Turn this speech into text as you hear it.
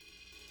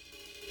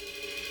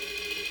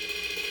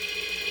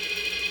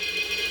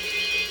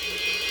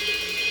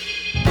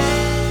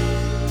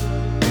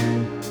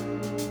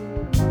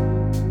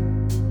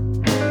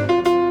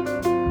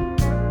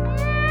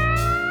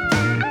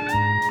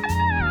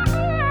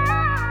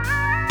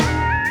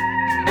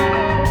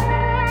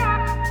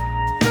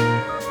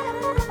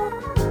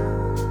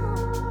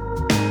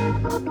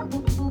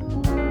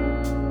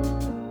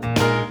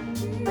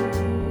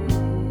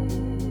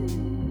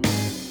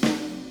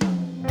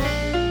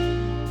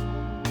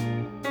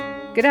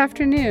Good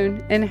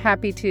afternoon and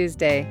happy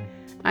Tuesday.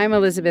 I'm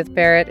Elizabeth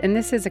Barrett, and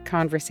this is a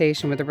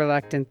conversation with a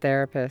reluctant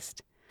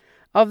therapist.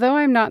 Although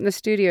I'm not in the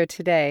studio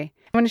today,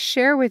 I want to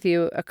share with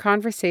you a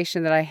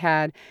conversation that I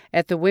had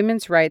at the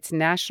Women's Rights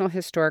National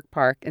Historic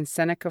Park in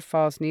Seneca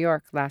Falls, New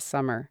York last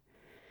summer.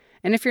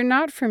 And if you're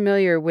not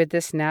familiar with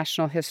this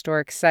National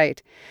Historic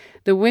Site,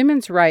 the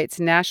Women's Rights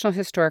National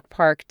Historic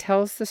Park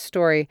tells the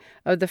story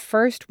of the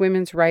first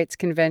Women's Rights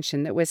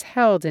Convention that was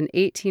held in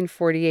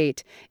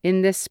 1848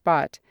 in this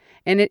spot,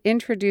 and it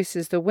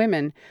introduces the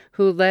women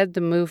who led the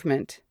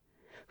movement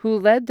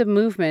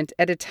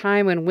at a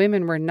time when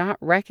women were not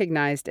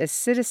recognized as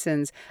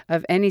citizens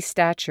of any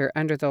stature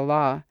under the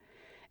law,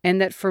 and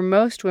that for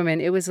most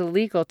women it was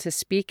illegal to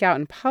speak out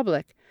in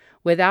public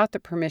without the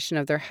permission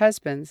of their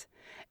husbands,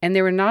 and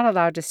they were not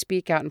allowed to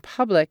speak out in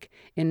public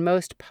in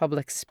most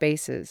public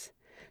spaces.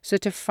 So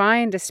to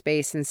find a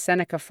space in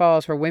Seneca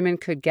Falls where women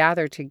could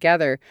gather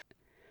together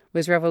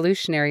was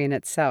revolutionary in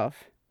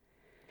itself.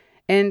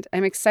 And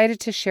I'm excited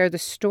to share the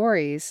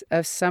stories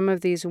of some of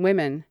these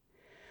women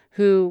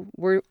who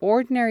were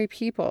ordinary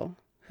people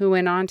who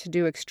went on to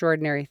do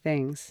extraordinary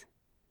things.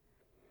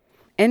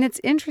 And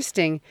it's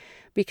interesting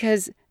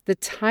because the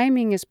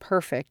timing is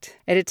perfect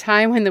at a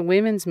time when the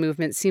women's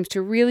movement seems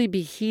to really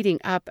be heating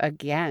up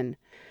again.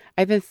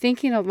 I've been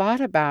thinking a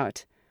lot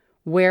about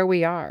where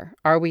we are.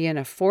 Are we in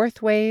a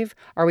fourth wave?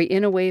 Are we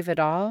in a wave at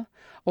all?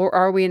 Or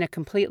are we in a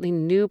completely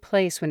new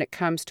place when it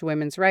comes to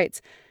women's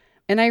rights?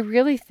 And I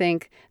really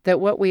think that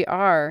what we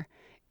are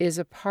is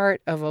a part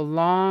of a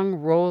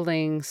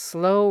long-rolling,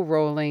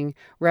 slow-rolling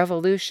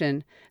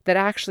revolution that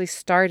actually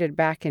started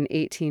back in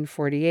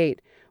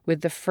 1848 with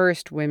the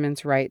first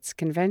Women's Rights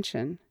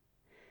Convention.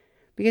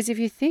 Because if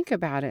you think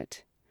about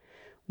it,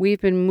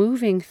 we've been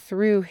moving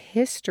through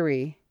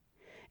history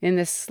in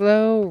this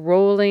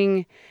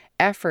slow-rolling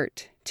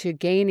effort to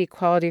gain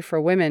equality for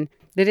women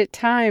that at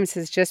times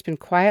has just been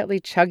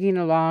quietly chugging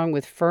along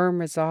with firm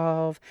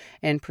resolve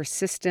and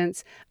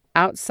persistence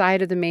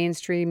outside of the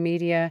mainstream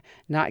media,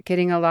 not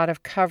getting a lot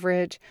of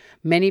coverage,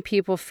 many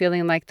people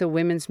feeling like the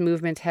women's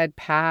movement had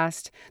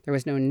passed, there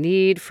was no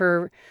need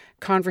for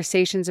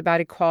conversations about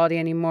equality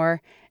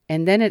anymore.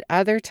 And then at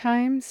other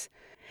times,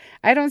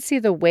 I don't see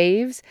the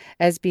waves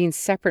as being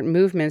separate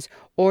movements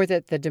or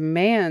that the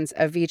demands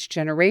of each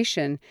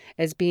generation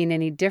as being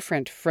any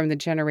different from the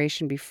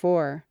generation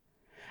before.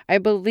 I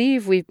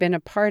believe we've been a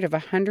part of a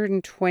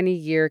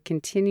 120-year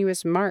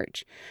continuous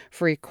march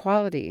for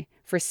equality,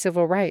 for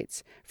civil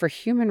rights, for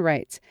human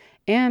rights,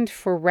 and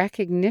for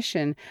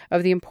recognition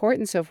of the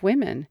importance of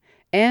women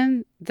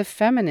and the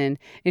feminine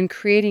in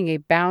creating a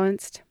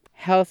balanced,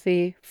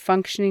 healthy,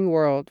 functioning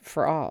world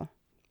for all.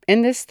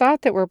 And this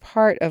thought that we're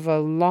part of a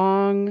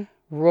long,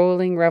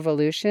 rolling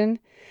revolution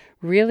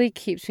really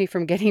keeps me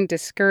from getting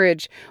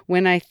discouraged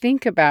when I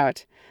think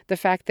about the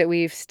fact that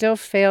we've still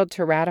failed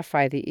to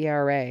ratify the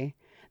ERA,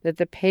 that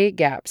the pay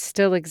gap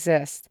still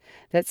exists,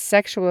 that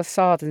sexual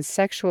assault and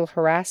sexual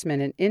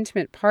harassment and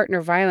intimate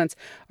partner violence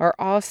are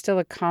all still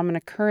a common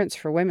occurrence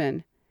for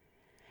women,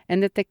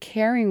 and that the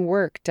caring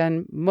work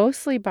done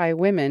mostly by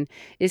women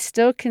is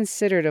still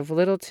considered of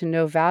little to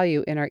no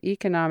value in our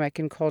economic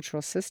and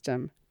cultural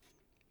system.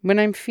 When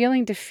I'm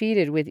feeling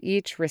defeated with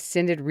each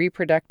rescinded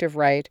reproductive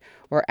right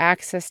or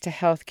access to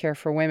health care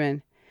for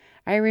women,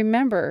 I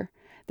remember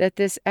that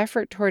this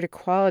effort toward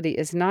equality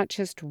is not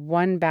just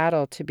one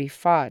battle to be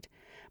fought,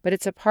 but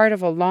it's a part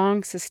of a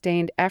long,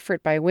 sustained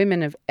effort by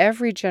women of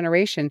every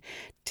generation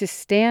to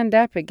stand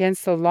up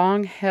against the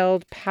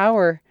long-held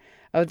power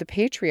of the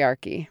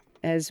patriarchy.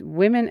 As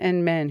women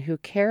and men who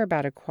care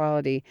about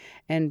equality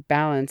and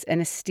balance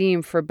and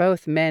esteem for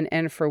both men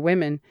and for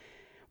women,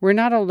 we're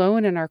not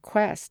alone in our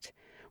quest.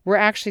 We're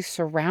actually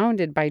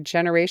surrounded by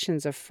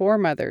generations of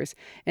foremothers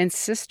and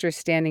sisters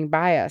standing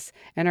by us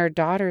and our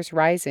daughters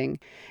rising,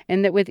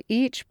 and that with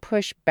each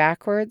push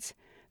backwards,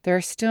 there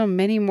are still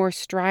many more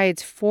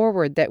strides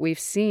forward that we've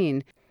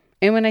seen.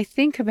 And when I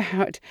think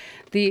about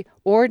the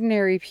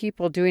ordinary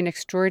people doing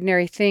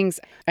extraordinary things,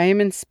 I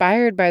am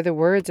inspired by the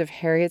words of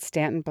Harriet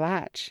Stanton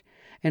Blatch.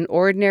 An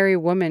ordinary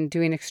woman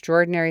doing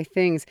extraordinary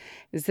things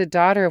is the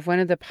daughter of one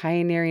of the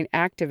pioneering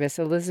activists,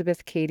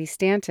 Elizabeth Cady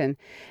Stanton.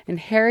 And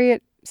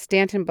Harriet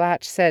Stanton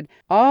Blatch said,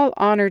 "All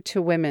honor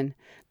to women,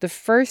 the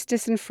first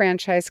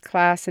disenfranchised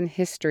class in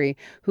history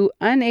who,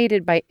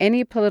 unaided by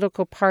any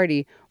political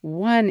party,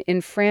 won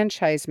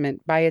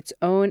enfranchisement by its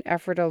own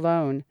effort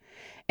alone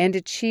and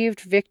achieved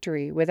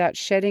victory without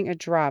shedding a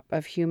drop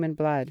of human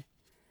blood."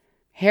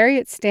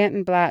 Harriet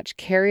Stanton Blatch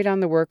carried on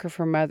the work of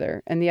her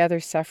mother and the other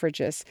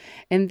suffragists,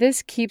 and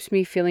this keeps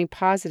me feeling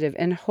positive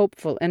and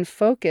hopeful and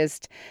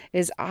focused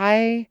as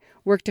I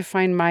work to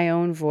find my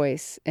own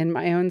voice and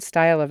my own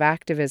style of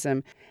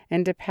activism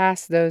and to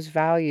pass those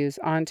values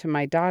on to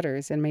my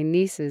daughters and my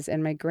nieces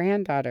and my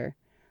granddaughter.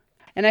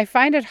 And I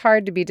find it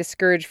hard to be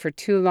discouraged for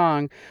too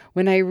long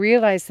when I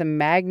realize the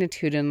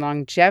magnitude and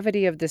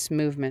longevity of this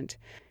movement.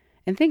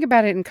 And think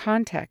about it in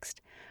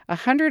context.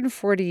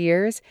 140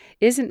 years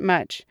isn't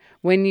much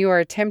when you are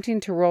attempting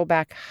to roll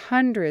back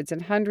hundreds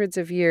and hundreds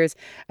of years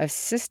of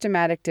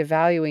systematic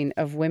devaluing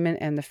of women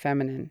and the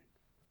feminine.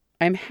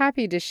 I'm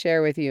happy to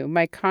share with you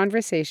my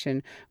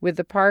conversation with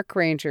the park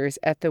rangers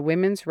at the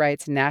Women's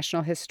Rights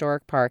National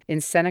Historic Park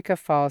in Seneca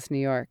Falls, New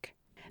York.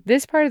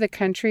 This part of the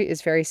country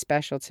is very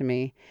special to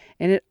me,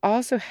 and it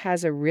also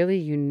has a really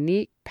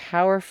unique,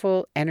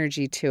 powerful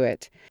energy to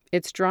it.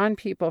 It's drawn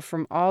people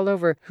from all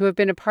over who have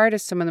been a part of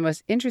some of the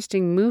most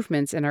interesting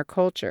movements in our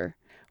culture.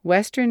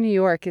 Western New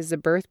York is the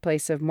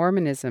birthplace of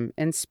Mormonism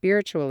and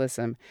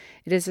spiritualism.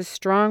 It is a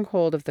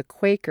stronghold of the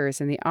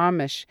Quakers and the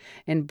Amish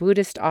and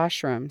Buddhist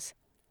ashrams.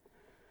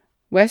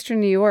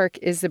 Western New York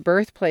is the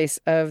birthplace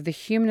of the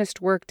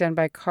humanist work done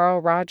by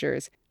Carl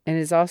Rogers and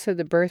is also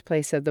the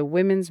birthplace of the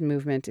women's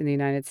movement in the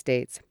United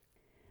States.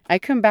 I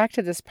come back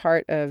to this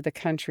part of the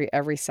country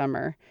every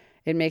summer.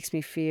 It makes me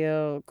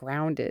feel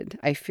grounded.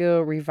 I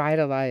feel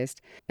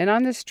revitalized. And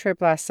on this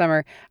trip last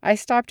summer, I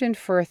stopped in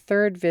for a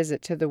third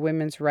visit to the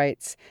Women's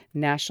Rights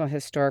National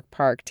Historic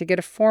Park to get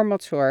a formal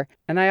tour.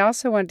 And I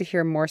also wanted to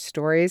hear more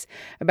stories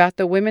about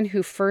the women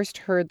who first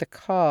heard the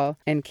call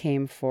and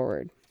came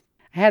forward.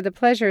 I had the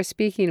pleasure of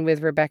speaking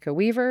with Rebecca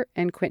Weaver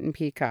and Quentin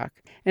Peacock.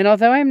 And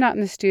although I'm not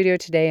in the studio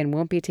today and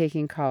won't be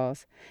taking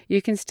calls,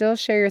 you can still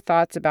share your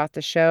thoughts about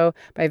the show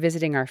by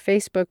visiting our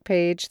Facebook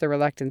page, The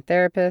Reluctant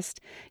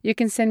Therapist. You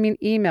can send me an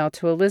email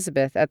to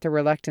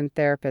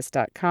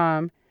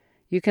elizabeth@thereluctanttherapist.com.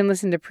 You can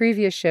listen to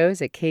previous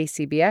shows at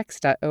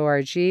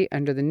kcbx.org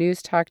under the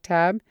News Talk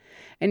tab.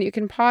 And you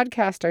can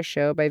podcast our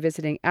show by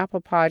visiting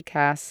Apple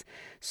Podcasts,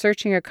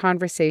 searching A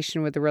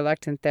Conversation with the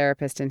Reluctant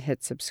Therapist, and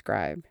hit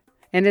subscribe.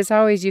 And as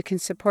always, you can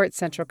support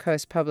Central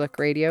Coast Public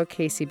Radio,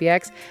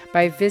 KCBX,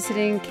 by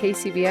visiting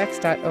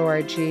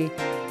kcbx.org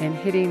and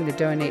hitting the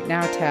Donate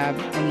Now tab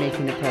and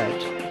making a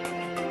pledge.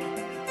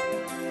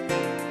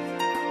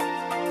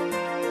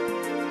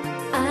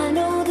 I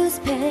know this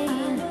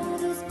pain.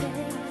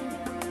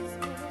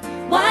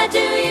 Why do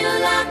you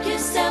lock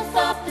yourself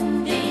up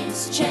in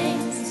these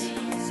chains?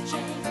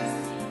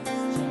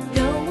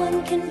 No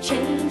one can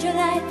change your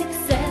life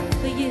except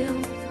for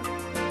you.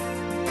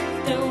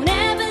 Don't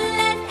ever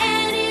let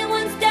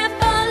anyone step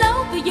all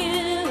over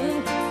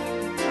you.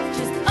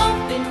 Just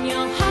open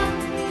your heart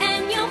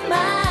and your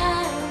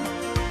mind.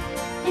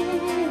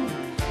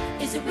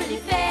 Is it really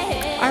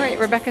fair? All right,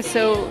 Rebecca,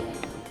 so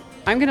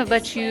I'm going to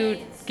let you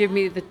give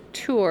me the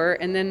tour,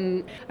 and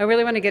then I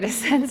really want to get a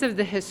sense of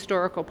the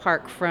historical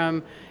park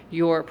from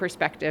your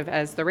perspective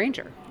as the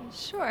ranger.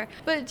 Sure.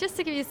 But just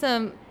to give you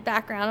some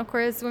background, of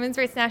course, Women's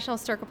Rights National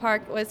Historical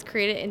Park was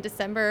created in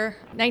December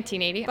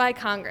 1980 by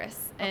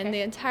Congress. And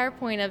the entire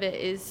point of it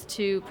is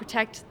to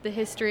protect the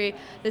history,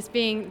 this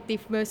being the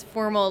most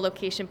formal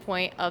location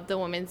point of the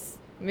women's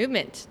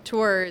movement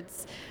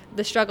towards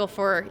the struggle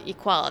for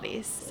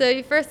equalities. So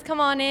you first come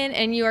on in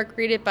and you are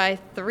greeted by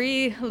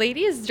three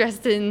ladies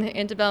dressed in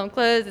antebellum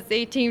clothes. It's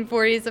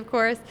 1840s, of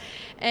course.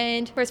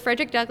 And of course,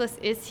 Frederick Douglass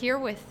is here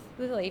with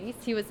the ladies.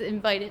 He was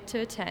invited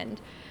to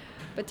attend.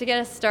 But to get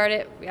us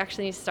started, we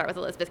actually need to start with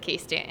Elizabeth K.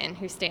 Stanton,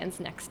 who stands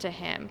next to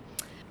him.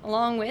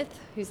 Along with,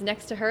 who's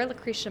next to her,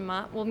 Lucretia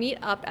Mott, will meet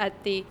up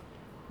at the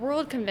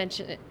World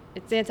Convention.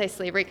 It's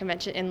anti-slavery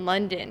convention in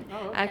London.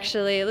 Oh, okay.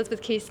 Actually,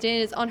 Elizabeth K.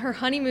 Stanton is on her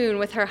honeymoon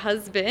with her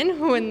husband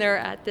when they're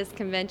at this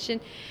convention.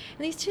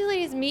 And these two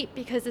ladies meet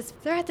because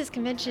they're at this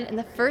convention, and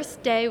the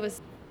first day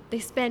they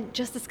spent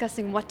just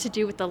discussing what to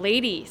do with the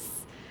ladies.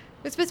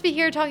 We're supposed to be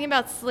here talking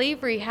about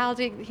slavery, how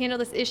to handle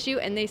this issue,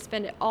 and they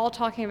spend it all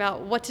talking about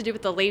what to do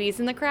with the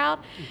ladies in the crowd.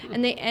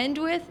 And they end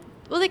with,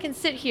 well, they can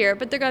sit here,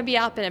 but they're going to be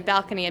out in a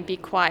balcony and be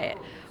quiet.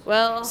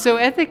 Well, so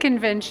at the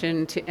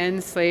convention to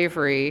end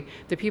slavery,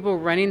 the people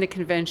running the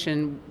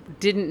convention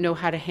didn't know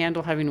how to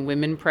handle having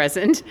women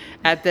present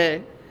at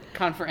the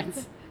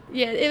conference.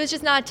 Yeah, it was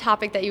just not a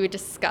topic that you would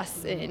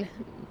discuss in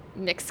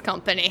mixed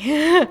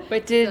company.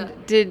 But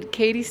did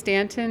Katie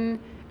Stanton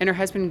and her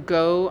husband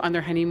go on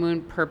their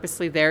honeymoon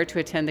purposely there to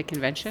attend the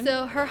convention?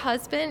 So her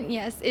husband,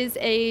 yes, is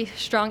a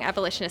strong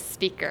abolitionist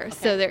speaker. Okay.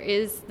 So there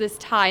is this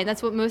tie, and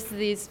that's what most of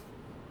these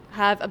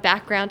have a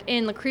background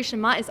in. Lucretia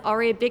Mott is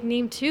already a big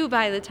name too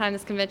by the time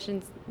this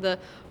convention's, the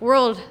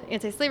World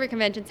Anti-Slavery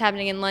Convention's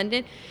happening in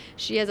London.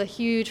 She has a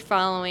huge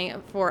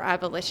following for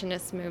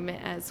abolitionist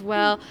movement as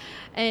well.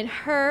 And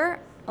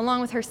her,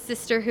 along with her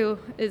sister who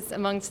is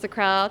amongst the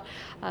crowd,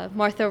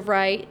 Martha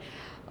Wright,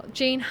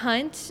 Jane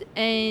Hunt,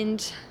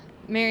 and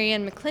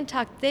Marianne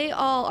McClintock, they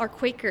all are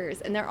Quakers,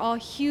 and they're all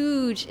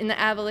huge in the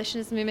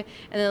abolitionist movement.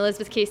 And then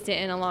Elizabeth K.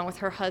 Stanton, along with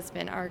her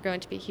husband, are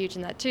going to be huge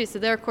in that too. So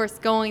they're, of course,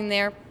 going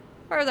there,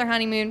 part of their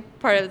honeymoon,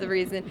 part of the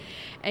reason.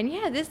 And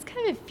yeah, this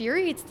kind of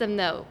infuriates them,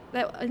 though.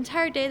 That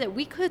entire day that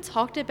we could have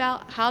talked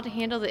about how to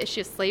handle the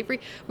issue of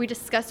slavery, we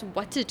discussed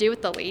what to do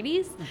with the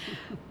ladies.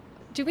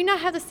 Do we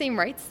not have the same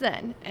rights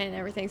then? And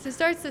everything. So it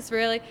starts this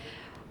really...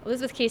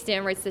 Elizabeth K.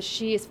 Stanton writes that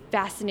she is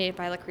fascinated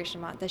by Lucretia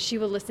Mott, that she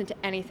will listen to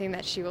anything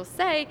that she will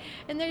say,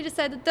 and they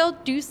decide that they'll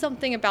do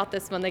something about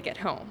this when they get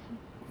home.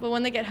 But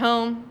when they get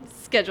home,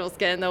 schedules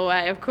get in the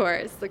way, of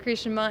course.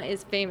 Lucretia Mott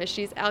is famous.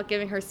 She's out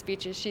giving her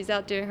speeches. She's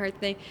out doing her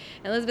thing.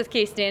 And Elizabeth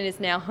Cady Stanton is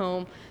now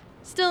home,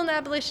 still in the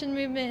abolition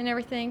movement and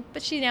everything,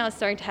 but she now is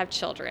starting to have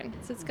children.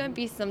 So it's going to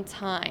be some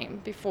time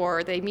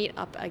before they meet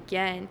up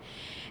again.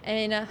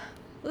 And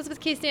Elizabeth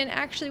Cady Stanton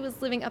actually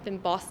was living up in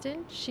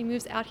Boston. She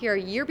moves out here a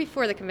year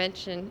before the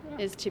convention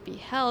is to be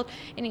held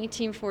in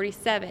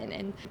 1847.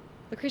 And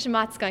Lucretia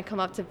Mott's going to come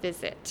up to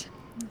visit.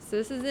 So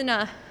this is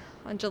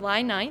on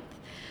July 9th.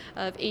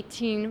 Of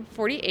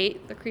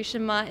 1848. Lucretia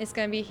Mott is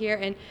going to be here,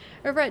 and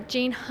over at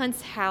Jane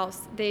Hunt's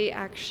house, they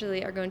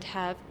actually are going to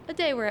have a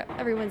day where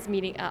everyone's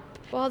meeting up.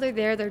 While they're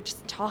there, they're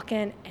just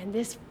talking, and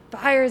this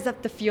fires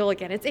up the fuel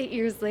again. It's 8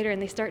 years later,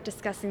 and they start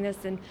discussing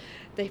this, and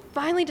they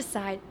finally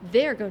decide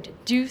they're going to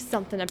do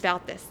something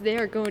about this. They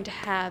are going to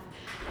have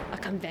a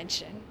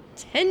convention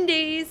 10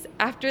 days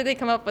after they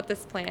come up with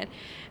this plan.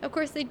 Of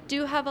course, they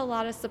do have a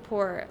lot of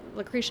support.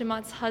 Lucretia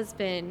Mott's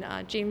husband,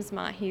 James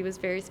Mott, he was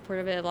very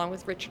supportive of it, along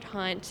with Richard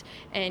Hunt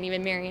and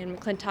even Marianne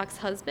McClintock's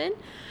husband.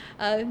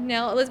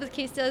 Now, Elizabeth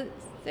Cady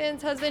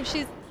Stanton's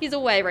husband, he's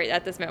away right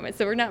at this moment,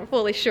 so we're not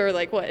fully sure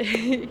like what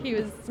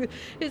his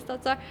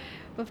thoughts are.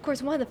 But of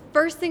course, one of the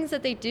first things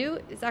that they do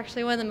is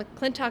actually one of the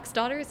McClintock's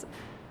daughters.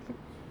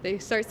 They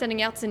start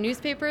sending out some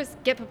newspapers,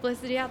 get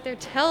publicity out there,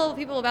 tell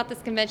people about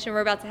this convention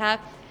we're about to have.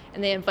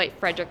 And they invite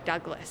Frederick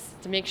Douglass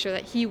to make sure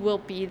that he will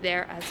be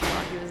there as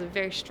well. He was a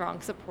very strong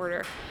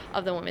supporter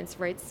of the women's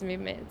rights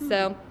movement.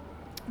 So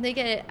they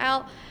get it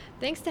out.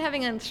 Thanks to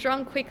having a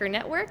strong Quaker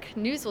network,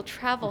 news will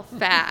travel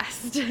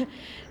fast.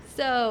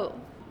 So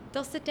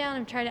they'll sit down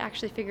and try to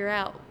actually figure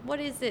out what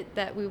is it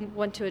that we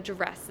want to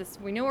address.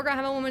 We know we're going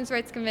to have a women's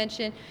rights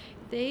convention.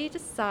 They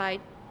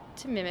decide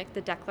to mimic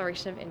the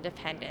Declaration of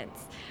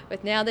Independence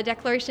with now the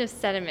Declaration of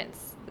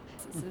Sentiments.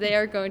 So they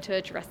are going to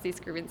address these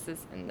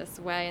grievances in this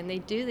way, and they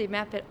do. They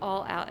map it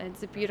all out, and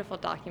it's a beautiful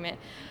document.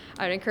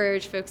 I would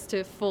encourage folks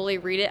to fully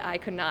read it. I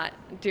could not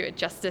do it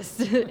justice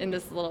in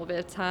this little bit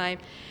of time.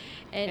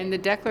 And the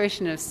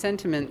Declaration of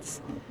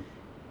Sentiments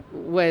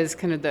was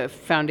kind of the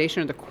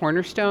foundation or the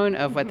cornerstone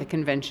of what the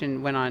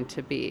convention went on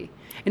to be.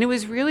 And it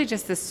was really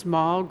just a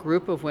small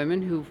group of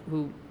women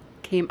who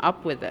came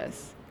up with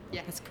this.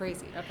 Yeah. It's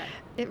crazy. Okay.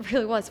 It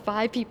really was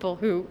 5 people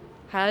who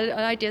had an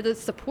idea, the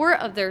support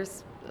of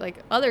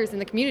others in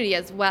the community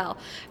as well,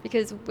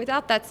 because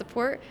without that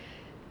support,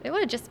 it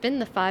would have just been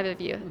the 5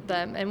 of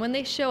them. And when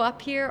they show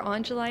up here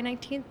on July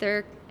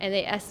 19th, and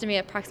they estimate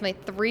approximately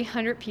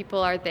 300 people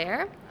are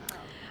there.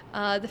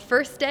 The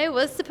first day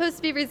was supposed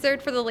to be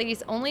reserved for the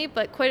ladies only,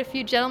 but quite a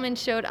few gentlemen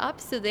showed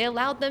up, so they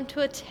allowed them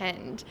to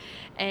attend.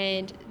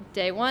 And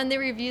day 1, they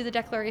review the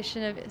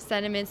Declaration of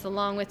Sentiments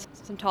along with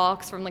some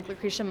talks from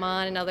Lucretia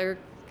Mott and other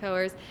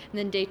goers. And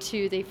then day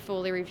 2, they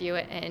fully review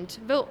it and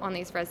vote on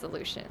these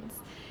resolutions.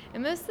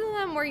 And most of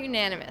them were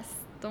unanimous.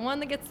 The one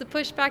that gets the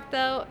pushback,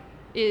 though,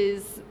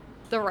 is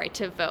the right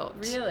to vote.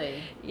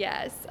 Really?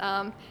 Yes.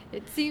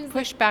 It seems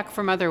Pushback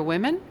from other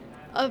women?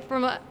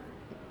 From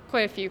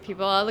quite a few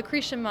people.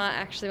 Lucretia Mott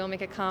actually will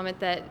make a comment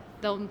that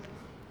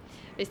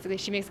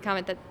she makes a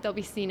comment that they'll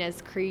be seen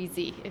as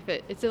crazy if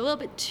it's a little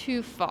bit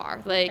too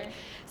far.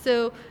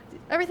 So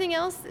everything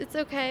else, it's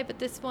okay, but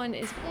this one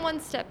is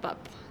one step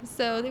up.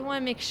 So they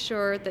want to make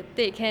sure that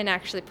they can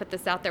actually put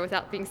this out there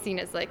without being seen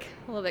as a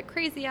little bit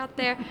crazy out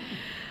there.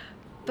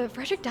 But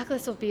Frederick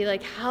Douglass will be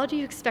how do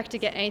you expect to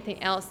get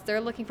anything else? They're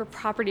looking for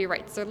property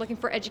rights. They're looking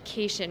for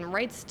education,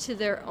 rights to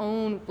their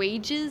own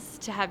wages,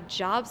 to have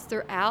jobs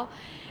throughout,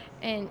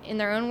 and in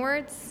their own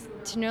words,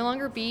 to no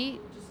longer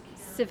be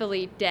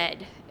civilly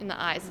dead in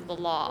the eyes of the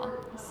law.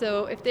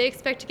 So if they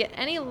expect to get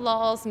any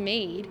laws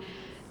made,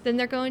 then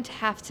they're going to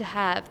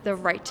have the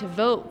right to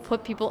vote,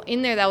 put people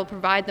in there that will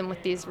provide them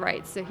with these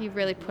rights. So he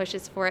really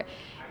pushes for it.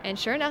 And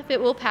sure enough,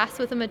 it will pass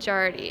with a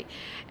majority.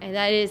 And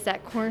that is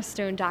that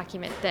cornerstone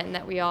document then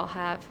that we all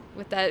have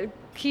with that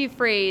key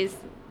phrase.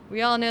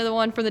 We all know the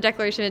one from the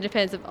Declaration of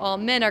Independence of all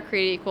men are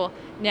created equal.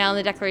 Now in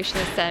the Declaration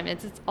of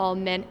Sentiments, it's all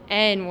men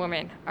and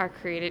women are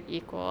created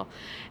equal.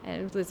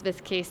 And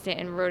Elizabeth Cady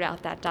Stanton wrote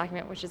out that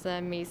document, which is an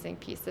amazing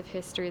piece of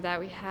history that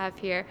we have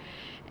here.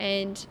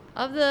 And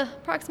of the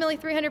approximately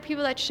 300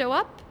 people that show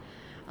up,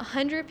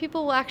 100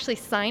 people will actually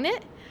sign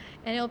it.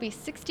 And it'll be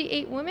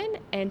 68 women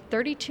and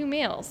 32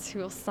 males who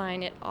will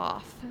sign it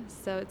off.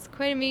 So it's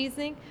quite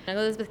amazing. And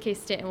Elizabeth Cady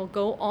Stanton will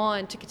go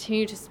on to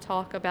continue to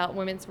talk about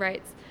women's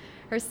rights.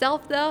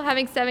 Herself, though,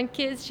 having 7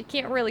 kids, she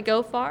can't really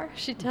go far.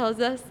 She tells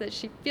us that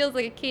she feels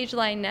like a caged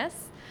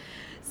lioness.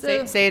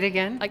 So, say it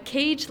again. A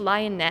caged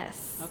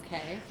lioness.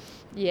 Okay.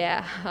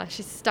 Yeah,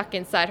 she's stuck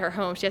inside her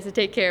home. She has to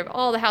take care of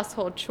all the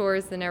household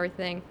chores and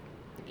everything.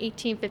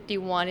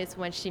 1851 is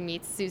when she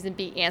meets Susan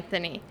B.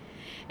 Anthony.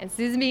 And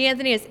Susan B.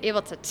 Anthony is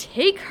able to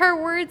take her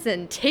words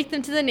and take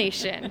them to the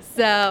nation.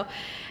 And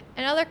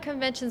other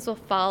conventions will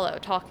follow,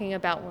 talking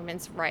about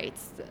women's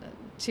rights.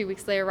 2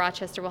 weeks later,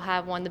 Rochester will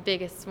have one. The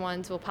biggest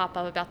ones will pop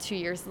up about 2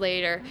 years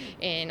later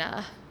in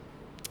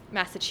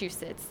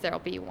Massachusetts, there'll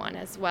be one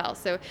as well.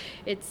 So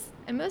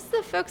and most of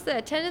the folks that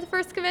attended the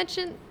first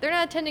convention, they're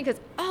not attending because,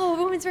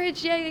 oh, women's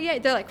rights, yeah.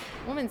 They're like,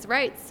 women's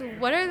rights, so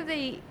what are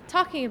they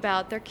talking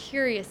about? They're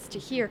curious to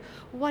hear,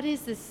 what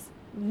is this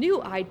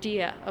new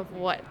idea of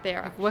what they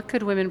are? What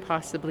could women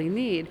possibly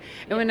need?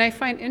 And what I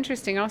find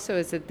interesting also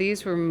is that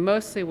these were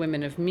mostly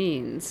women of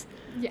means,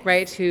 Yes.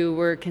 right, who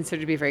were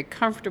considered to be very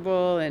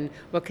comfortable, and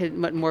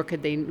what more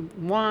could they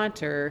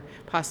want or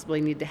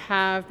possibly need to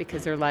have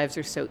because their lives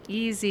are so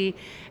easy.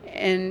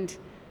 And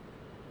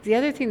the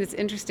other thing that's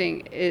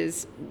interesting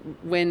is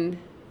when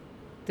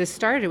this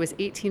started, it was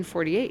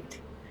 1848.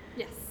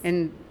 Yes.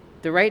 And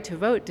the right to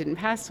vote didn't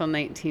pass till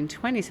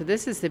 1920, so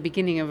this is the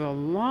beginning of a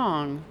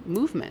long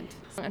movement.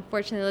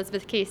 Unfortunately,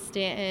 Elizabeth Cady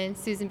Stanton and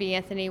Susan B.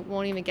 Anthony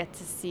won't even get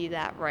to see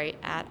that right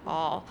at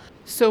all.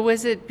 So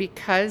was it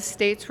because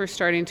states were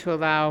starting to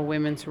allow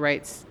women's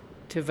rights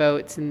to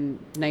vote in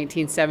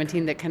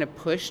 1917 that kind of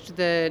pushed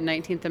the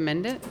 19th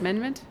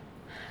Amendment?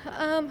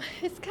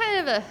 It's kind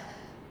of a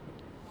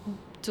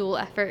dual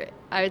effort,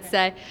 I would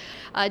say.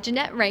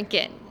 Jeanette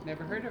Rankin.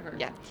 Never heard of her.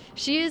 Yeah.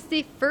 She is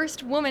the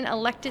first woman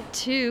elected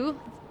to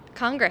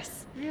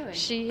Congress. Really?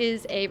 She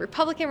is a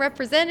Republican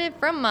representative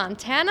from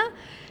Montana.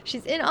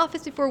 She's in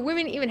office before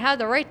women even had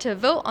the right to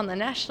vote on the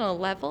national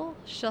level.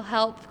 She'll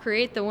help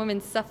create the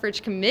Women's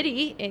Suffrage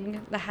Committee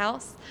in the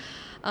House.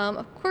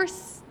 Of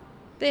course,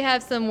 they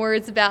have some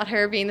words about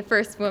her being the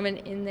first woman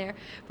in there,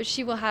 but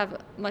she will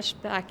have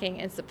much backing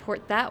and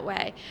support that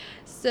way.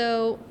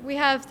 So we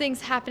have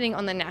things happening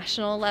on the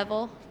national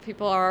level.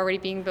 People are already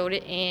being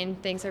voted in.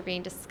 Things are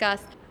being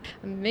discussed.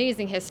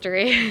 Amazing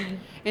history.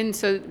 And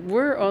so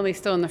we're only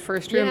still in the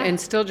first room and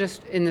still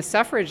just in the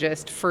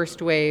suffragist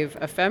first wave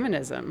of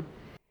feminism.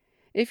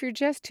 If you're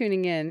just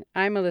tuning in,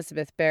 I'm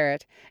Elizabeth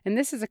Barrett, and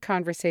this is a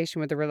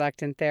conversation with a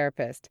reluctant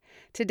therapist.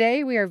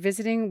 Today we are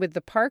visiting with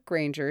the park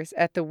rangers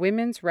at the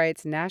Women's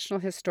Rights National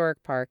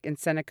Historic Park in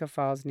Seneca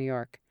Falls, New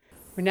York.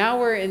 Now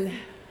we're in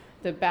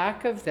the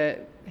back of the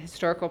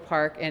historical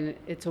park, and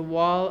it's a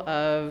wall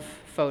of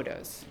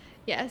photos.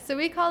 Yeah, so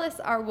we call this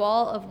our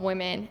wall of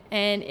women,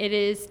 and it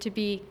is to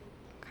be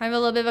kind of a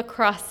little bit of a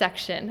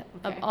cross-section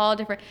of all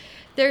different.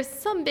 There's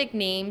some big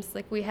names,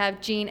 like we have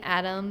Jean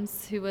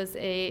Addams, who was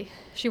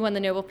she won the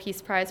Nobel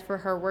Peace Prize for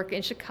her work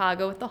in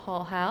Chicago with the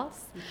Hull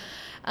House.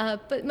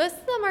 But most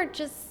of them are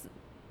just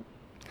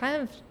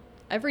kind of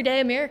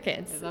everyday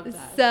Americans. I love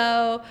that.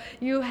 So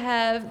you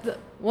have the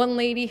one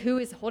lady who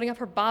is holding up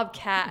her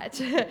bobcat,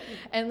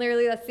 and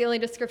literally that's the only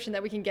description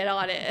that we can get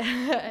on it,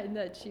 and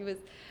that she was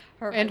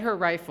her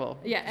rifle.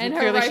 Yeah, and so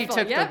her clearly rifle.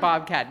 she took Yep. the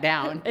bobcat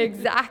down.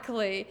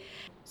 Exactly.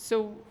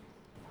 So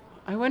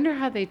I wonder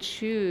how they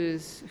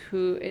choose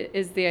who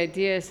is. The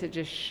idea is to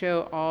just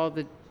show all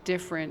the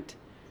different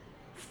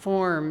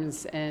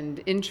forms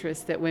and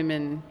interests that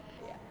women,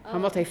 how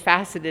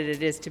multifaceted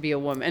it is to be a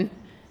woman.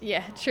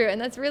 Yeah, true. And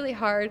that's really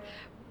hard.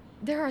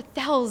 There are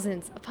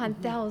thousands upon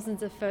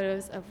thousands of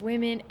photos of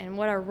women and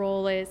what our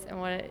role is and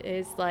what it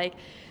is like.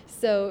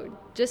 So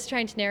just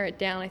trying to narrow it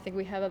down, I think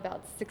we have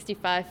about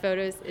 65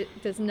 photos. It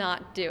does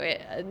not do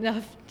it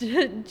enough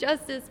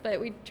justice, but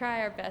we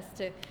try our best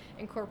to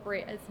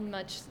incorporate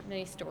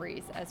many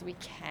stories as we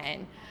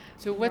can.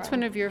 So what's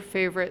one of your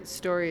favorite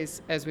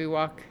stories as we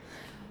walk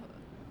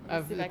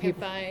of See if the I can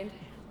people? find.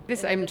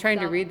 I'm trying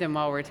to some. read them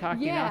while we're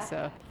talking Yeah.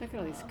 also. Look at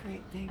all these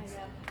great things.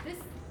 This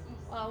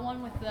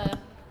one with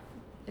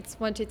it's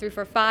 1, 2, 3,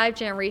 4, 5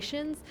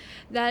 generations.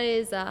 That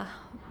is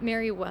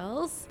Mary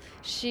Wells.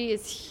 She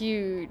is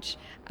huge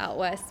out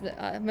west.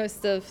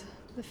 Most of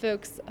the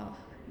folks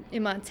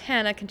in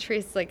Montana can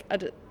trace like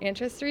an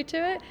ancestry to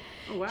it.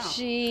 Oh, wow.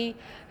 She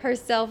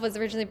herself was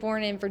originally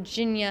born in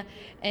Virginia,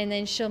 and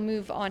then she'll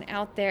move on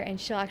out there, and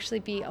she'll actually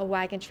be a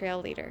wagon trail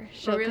leader.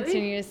 She'll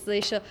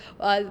continuously.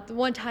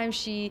 One time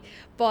she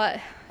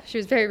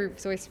was very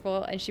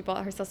resourceful, and she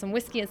bought herself some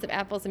whiskey and some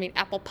apples and made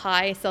apple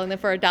pie, selling them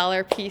for $1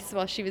 a piece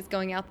while she was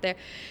going out there.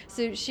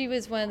 So she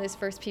was one of those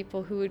first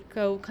people who would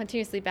go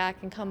continuously back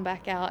and come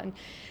back out. And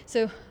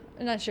so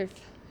I'm not sure if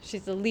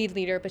she's the lead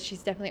leader, but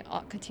she's definitely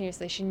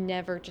continuously. She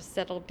never just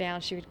settled down.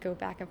 She would go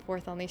back and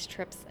forth on these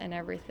trips and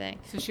everything.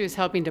 So she was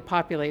helping to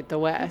populate the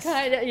West.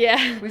 Kinda,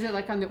 yeah. Was it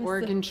like on the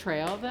Oregon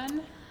Trail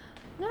then?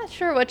 Not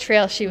sure what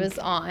trail she was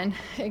on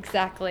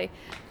exactly,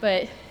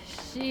 but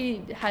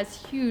she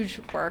has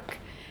huge work.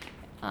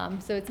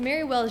 So it's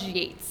Mary Wells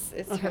Yates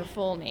is her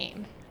full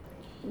name.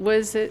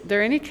 Was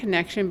there any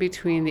connection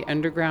between the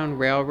Underground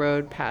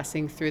Railroad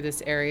passing through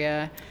this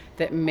area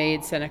that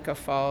made Seneca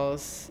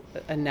Falls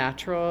a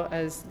natural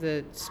as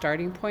the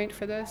starting point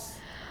for this?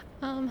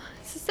 So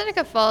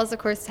Seneca Falls, of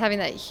course, having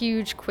that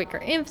huge Quaker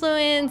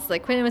influence.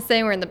 Like Quinn was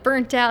saying, we're in the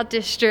burnt out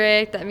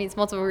district. That means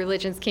multiple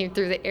religions came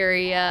through the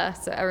area.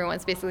 So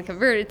everyone's basically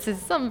converted to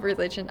some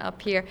religion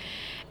up here.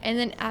 And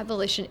then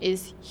abolition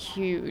is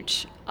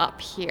huge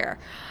up here.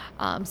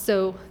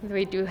 So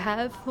we do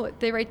have, what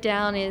they write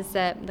down is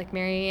that like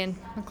Mary Ann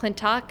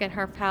McClintock and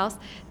her house,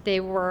 they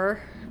were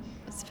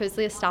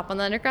supposedly a stop on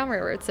the Underground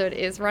Railroad. So it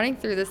is running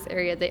through this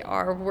area. They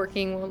are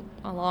working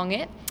along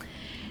it.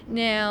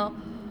 Now,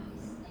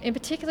 in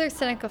particular,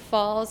 Seneca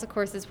Falls, of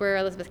course, is where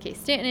Elizabeth Cady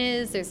Stanton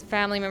is. There's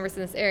family members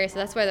in this area, so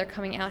that's why they're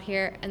coming out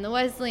here. And the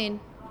Wesleyan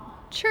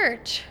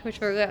Church, which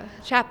the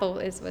chapel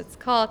is what it's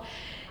called,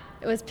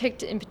 it was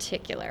picked in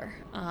particular.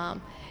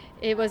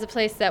 It was a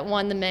place that,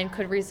 one, the men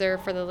could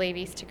reserve for the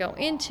ladies to go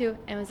into,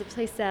 and it was a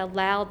place that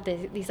allowed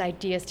these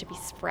ideas to be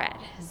spread.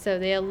 So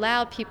they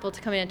allowed people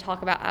to come in and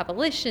talk about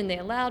abolition. They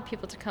allowed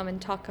people to come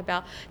and talk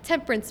about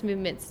temperance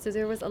movements. So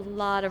there was a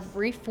lot of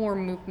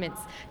reform movements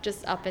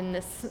just up in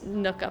this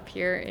nook up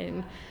here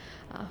in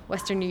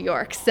Western New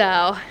York.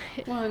 So,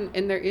 well,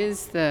 and there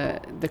is the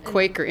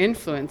Quaker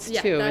influence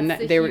yeah, too, and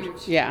that's that they were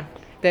huge.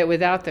 that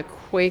without the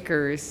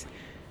Quakers'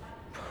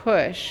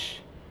 push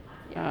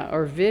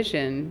or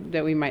vision,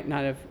 that we might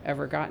not have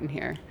ever gotten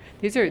here.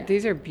 These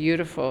are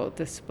beautiful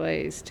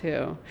displays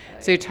too.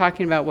 So you're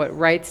talking about what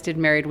rights did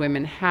married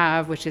women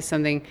have, which is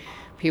something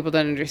people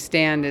don't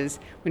understand. Is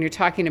when you're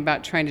talking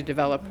about trying to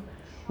develop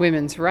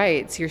women's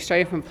rights, you're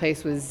starting from a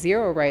place with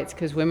zero rights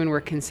because women were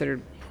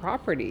considered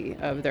property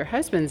of their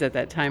husbands at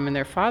that time and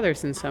their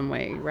fathers in some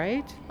way,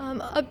 right?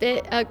 A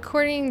bit.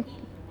 According,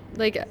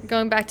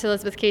 going back to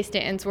Elizabeth Cady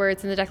Stanton's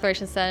words in the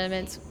Declaration of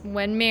Sentiments,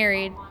 when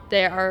married,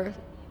 they are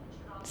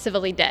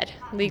civilly dead,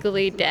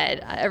 legally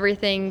dead.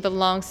 Everything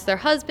belongs to their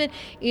husband.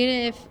 Even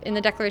if in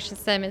the Declaration of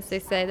Sentiments they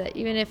say that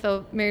even if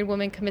a married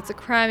woman commits a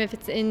crime, if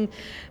it's in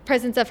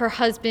presence of her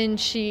husband,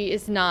 she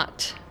is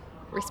not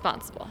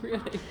responsible.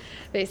 Really?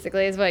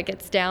 Basically is what it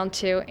gets down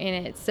to in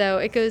it. So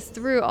it goes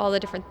through all the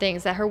different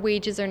things, that her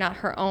wages are not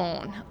her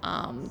own.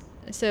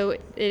 So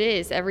it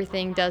is,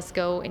 everything does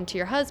go into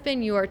your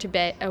husband. You are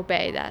to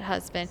obey that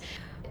husband.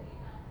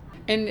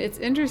 And it's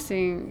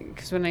interesting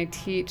because when I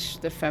teach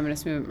the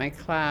feminist movement in my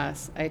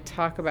class, I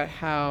talk about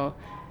how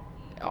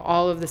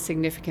all of the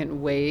significant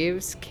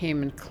waves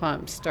came in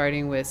clumps,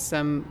 starting with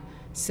some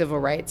civil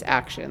rights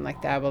action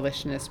like the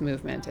abolitionist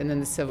movement, and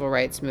then the civil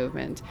rights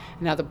movement,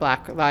 and now the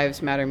Black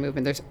Lives Matter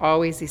movement. There's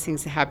always these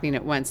things happening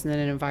at once, and then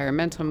an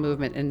environmental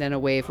movement, and then a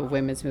wave of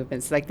women's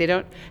movements. Like, they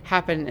don't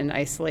happen in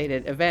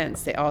isolated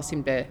events. They all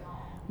seem to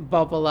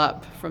bubble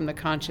up from the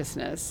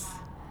consciousness.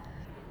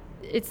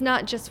 It's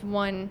not just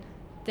one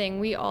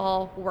thing. We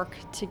all work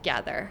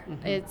together.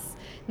 Mm-hmm. It's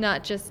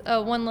not just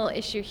one little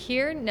issue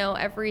here. No,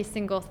 every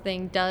single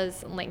thing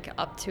does link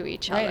up to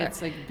each other. Right,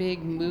 it's like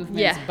big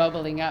movements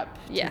bubbling up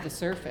to the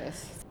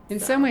surface. In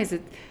some ways,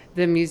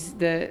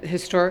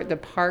 the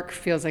park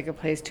feels like a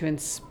place to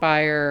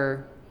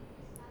inspire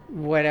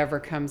whatever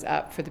comes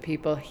up for the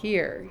people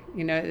here.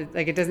 You know,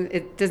 like it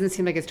doesn't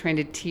seem like it's trying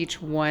to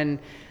teach one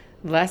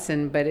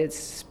lesson, but it's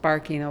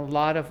sparking a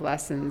lot of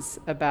lessons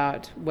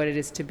about what it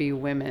is to be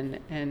women.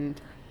 And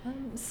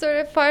sort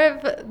of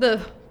part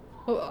of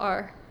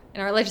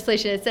in our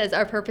legislation, it says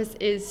our purpose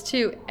is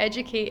to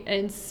educate and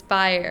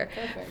inspire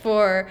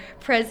for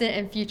present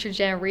and future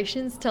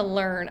generations to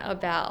learn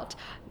about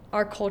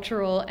our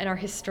cultural and our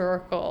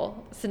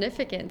historical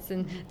significance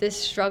and this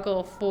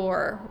struggle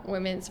for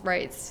women's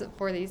rights,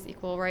 for these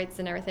equal rights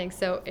and everything.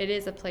 So it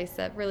is a place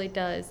that really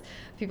does.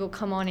 People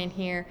come on in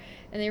here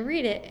and they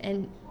read it,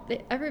 and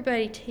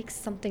everybody takes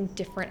something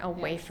different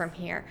away from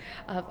here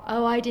of,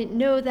 oh, I didn't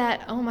know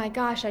that. Oh my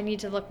gosh, I need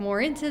to look more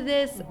into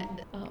this.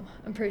 Mm-hmm.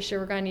 I'm pretty sure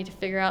we're going to need to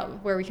figure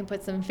out where we can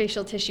put some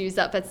facial tissues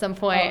up at some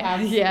point. Oh,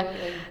 absolutely.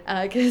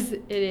 Yeah, because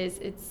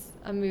it's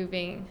a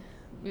moving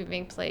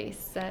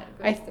place that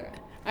goes through.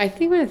 I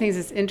think one of the things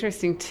that's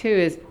interesting too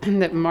is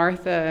that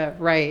Martha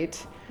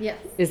Wright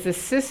is the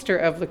sister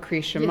of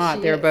Lucretia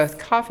Mott. They're both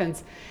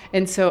coffins.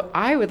 And so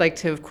I would like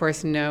to, of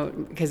course,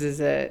 note, because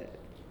as a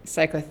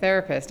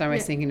psychotherapist, I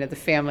was thinking of the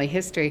family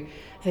history,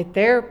 that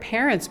their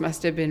parents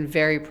must have been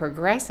very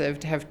progressive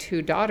to have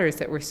two daughters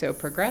that were so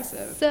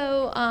progressive.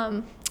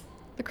 So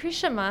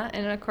Lucretia Mott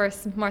and, of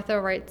course,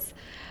 Martha Wright,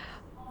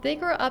 they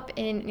grew up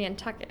in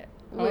Nantucket,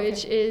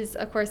 which is,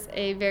 of course,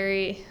 a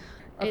very...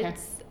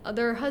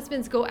 Their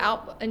husbands go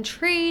out and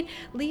trade,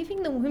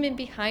 leaving the women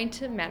behind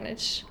to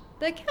manage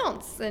the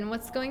accounts and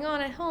what's going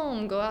on at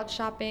home, go out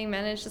shopping,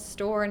 manage the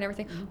store and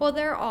everything. Mm-hmm. Well,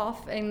 they're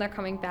off and they're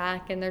coming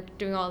back and they're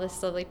doing all this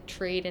stuff like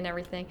trade and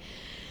everything.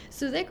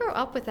 So they grow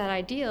up with that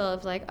idea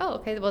of like, oh,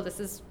 okay, well, this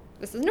is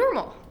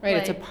normal. Right,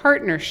 like, it's a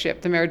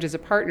partnership. The marriage is a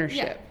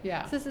partnership.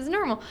 Yeah. So this is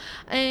normal.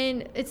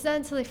 And it's not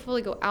until they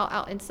fully go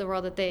out into the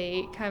world that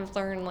they kind of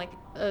learn like,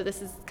 oh,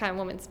 this is kind of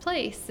woman's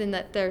place, and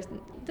that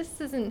this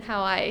isn't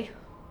how I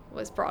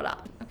was brought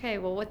up. Okay,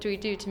 well, what do we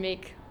do to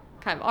make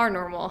kind of our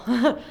normal?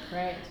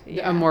 Right.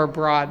 A more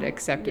broad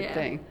accepted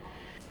thing.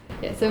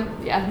 Yeah, so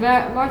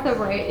Martha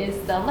Wright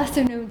is the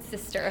lesser known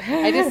sister.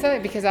 I just said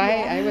it because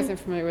I wasn't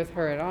familiar with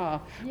her at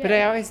all. Yeah. But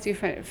I always do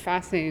find it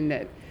fascinating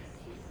that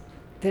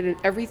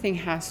everything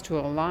has to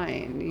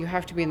align. You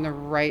have to be in the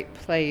right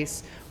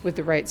place with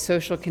the right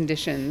social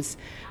conditions,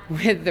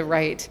 with the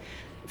right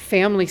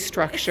family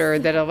structure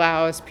that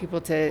allows people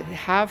to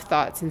have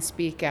thoughts and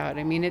speak out.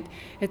 I mean, it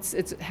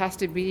has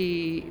to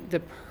be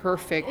the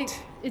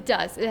perfect. It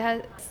does.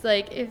 It's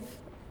like if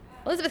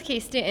Elizabeth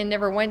Cady Stanton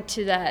never went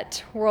to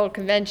that World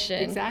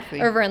Convention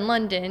over in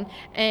London,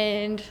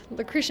 and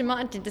Lucretia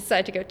Mott did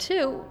decide to go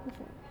too,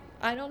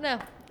 I don't know.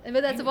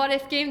 But that's a what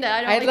if game that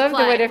I don't I like love the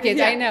play. what if games.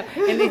 Yeah. I know,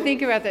 and they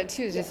think about that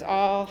too. Just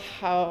all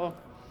how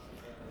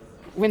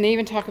when they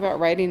even talk about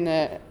writing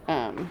the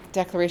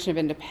Declaration of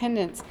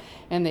Independence,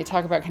 and they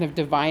talk about kind of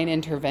divine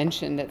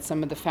intervention that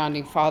some of the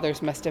founding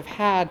fathers must have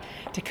had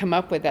to come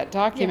up with that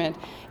document.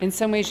 In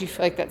some ways, you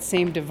feel like that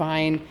same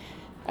divine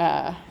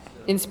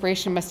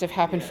inspiration must have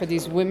happened for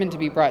these women to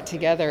be brought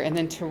together and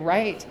then to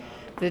write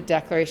the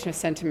Declaration of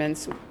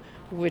Sentiments,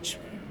 which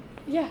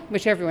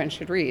everyone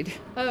should read.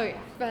 Oh yeah.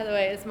 By the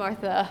way, it's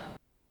Martha.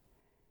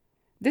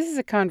 This is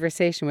a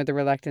conversation with a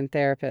reluctant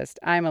therapist.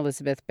 I'm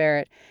Elizabeth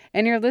Barrett,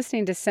 and you're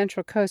listening to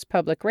Central Coast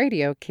Public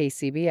Radio,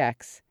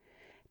 KCBX.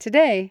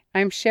 Today,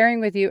 I'm sharing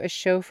with you a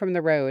show from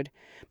the road,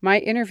 my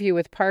interview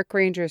with Park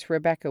Rangers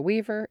Rebecca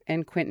Weaver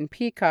and Quentin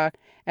Peacock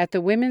at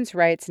the Women's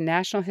Rights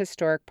National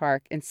Historic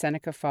Park in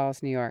Seneca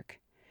Falls, New York.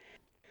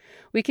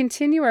 We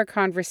continue our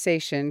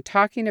conversation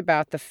talking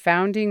about the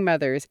founding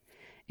mothers,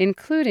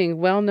 including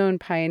well-known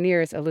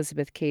pioneers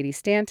Elizabeth Cady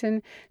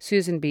Stanton,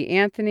 Susan B.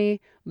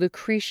 Anthony,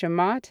 Lucretia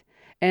Mott,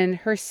 and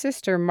her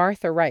sister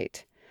Martha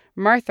Wright.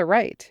 Martha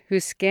Wright, who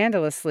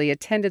scandalously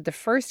attended the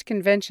first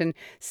convention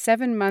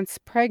 7 months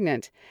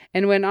pregnant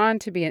and went on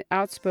to be an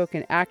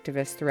outspoken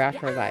activist throughout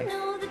her life. I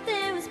know that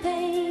there is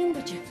pain,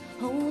 but you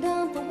hold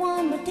on for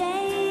one more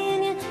day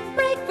and you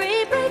break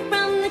free, break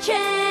from the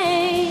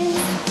chains.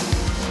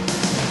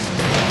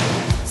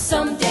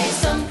 Someday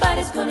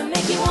somebody's gonna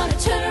make you wanna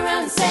turn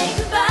around and say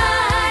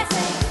goodbye.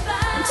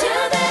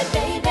 Until then,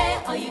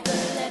 baby, are you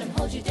gonna let him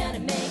hold you down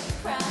and make you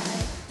cry?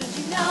 Don't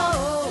you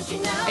know? Don't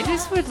you know? I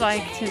just would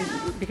like to,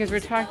 because we're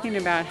talking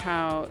about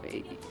how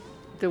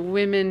the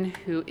women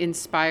who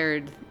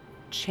inspired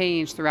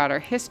change throughout our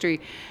history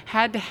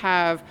had to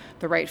have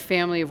the right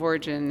family of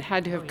origin,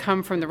 had to have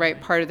come from the right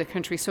part of the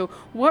country. So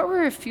what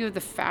were a few of the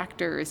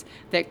factors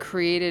that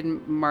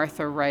created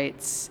Martha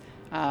Wright's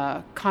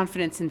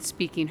confidence in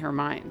speaking her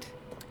mind?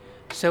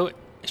 So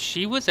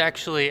she was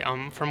actually,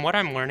 from what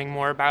I'm learning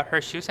more about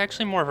her, she was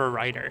actually more of a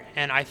writer.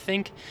 And I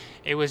think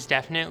it was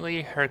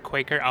definitely her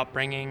Quaker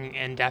upbringing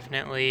and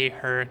definitely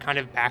her kind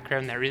of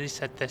background that really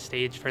set the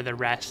stage for the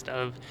rest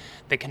of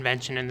the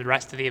convention and the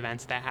rest of the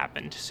events that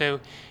happened. So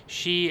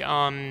she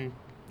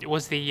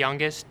was the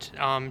youngest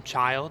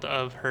child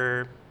of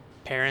her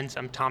parents,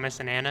 Thomas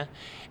and Anna,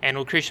 and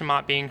Lucretia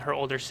Mott being her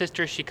older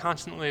sister, she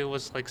constantly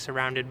was like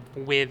surrounded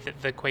with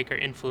the Quaker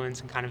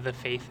influence and kind of the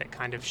faith that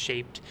kind of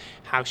shaped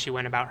how she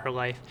went about her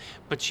life.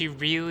 But she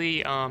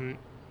really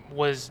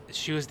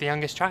she was the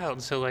youngest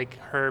child, so like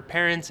her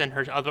parents and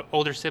her other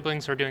older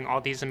siblings were doing all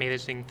these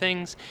amazing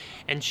things,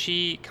 and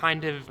she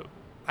kind of,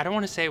 I don't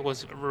want to say it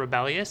was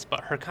rebellious,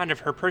 but her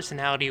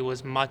personality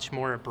was much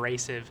more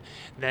abrasive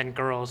than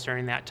girls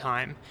during that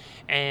time,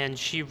 and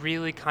she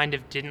really kind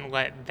of didn't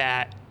let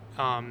that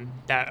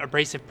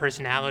abrasive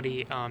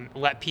personality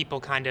let people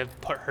kind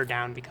of put her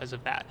down because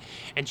of that.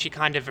 And she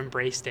kind of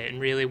embraced it and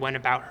really went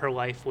about her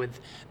life with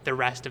the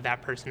rest of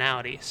that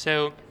personality.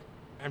 So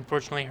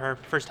unfortunately, her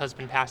first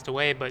husband passed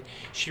away, but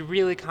she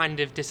really kind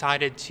of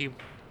decided to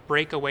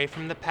break away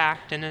from the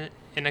pact in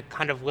a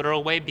kind of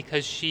literal way,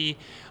 because she,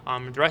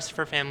 the rest of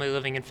her family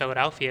living in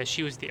Philadelphia,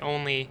 she was the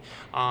only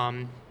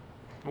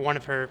one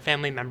of her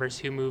family members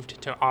who moved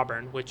to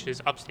Auburn, which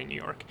is upstate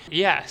New York.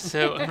 Yeah,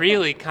 so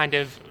really kind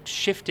of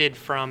shifted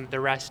from the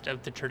rest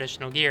of the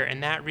traditional gear,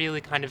 and that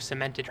really kind of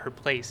cemented her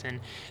place.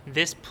 And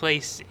this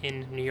place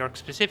in New York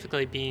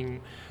specifically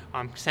being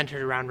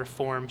centered around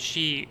reform,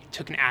 she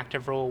took an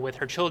active role with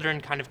her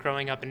children, kind of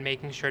growing up and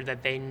making sure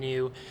that they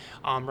knew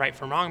right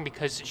from wrong,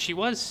 because she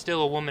was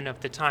still a woman of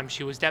the time.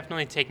 She was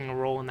definitely taking a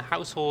role in the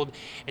household,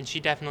 and she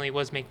definitely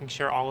was making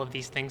sure all of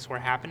these things were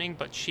happening,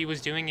 but she was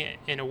doing it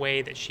in a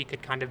way that she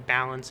could kind of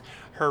balance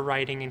her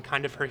writing and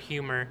kind of her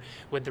humor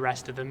with the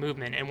rest of the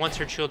movement. And once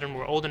her children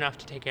were old enough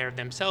to take care of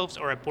themselves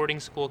or at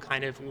boarding school,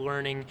 kind of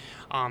learning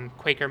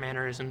Quaker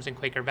mannerisms and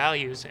Quaker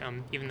values,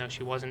 even though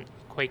she wasn't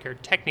Quaker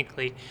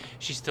technically,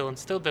 she still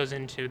instilled those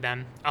into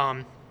them.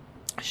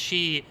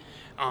 She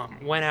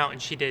went out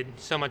and she did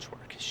so much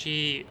work.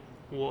 She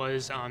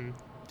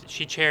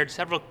chaired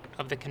several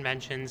of the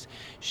conventions.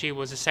 She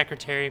was a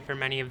secretary for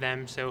many of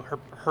them. So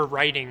her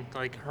writing,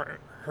 like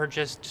her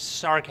just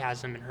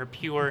sarcasm and her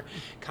pure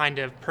kind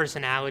of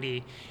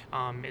personality,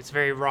 it's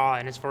very raw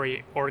and it's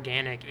very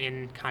organic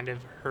in kind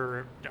of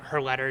her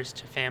letters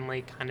to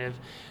family, kind of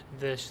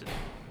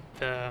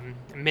the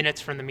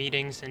minutes from the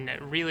meetings, and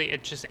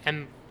it just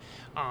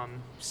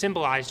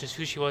symbolized just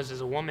who she was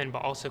as a woman,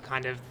 but also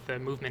kind of the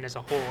movement as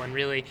a whole, and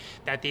really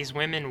that these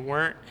women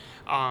weren't,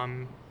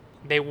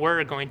 they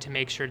were going to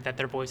make sure that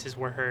their voices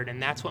were heard,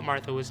 and that's what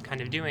Martha was kind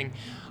of doing.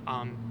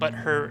 But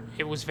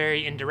it was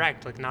very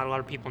indirect, like not a lot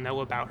of people know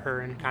about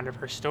her and kind of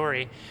her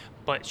story,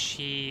 but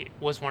she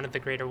was one of the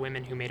greater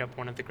women who made up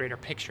one of the greater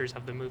pictures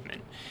of the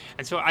movement.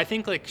 And so I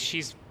think like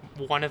she's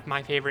one of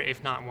my favorite,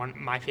 if not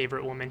my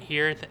favorite woman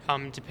here,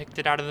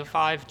 depicted out of the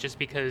five, just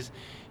because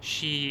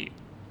she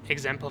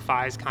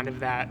exemplifies kind of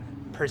that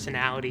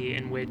personality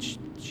in which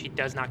she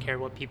does not care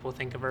what people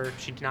think of her.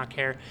 She did not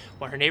care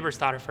what her neighbors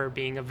thought of her,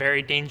 being a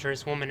very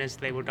dangerous woman, as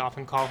they would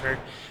often call her.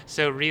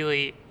 So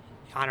really,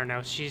 I don't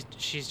know, she's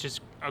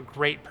just a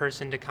great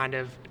person to kind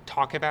of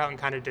talk about and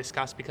kind of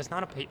discuss, because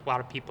not a lot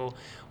of people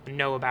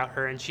know about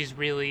her, and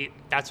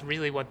that's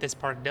really what this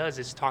park does,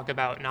 is talk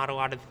about not a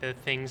lot of the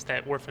things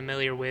that we're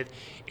familiar with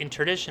in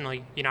traditional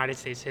United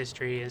States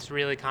history. Is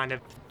really kind of,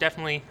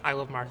 definitely, I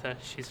love Martha.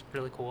 She's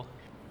really cool.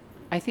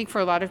 I think for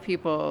a lot of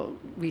people,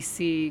 we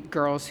see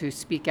girls who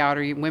speak out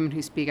or women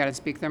who speak out and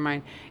speak their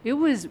mind. It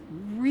was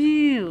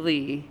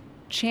really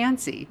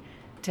chancy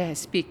to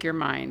speak your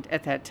mind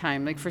at that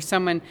time. Like for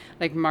someone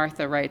like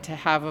Martha, right, to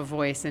have a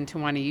voice and to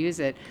want to use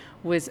it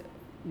was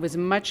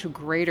much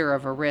greater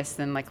of a risk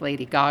than like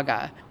Lady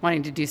Gaga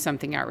wanting to do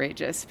something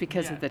outrageous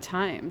because of the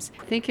times.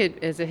 I think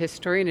as a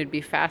historian, it'd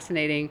be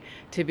fascinating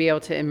to be able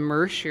to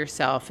immerse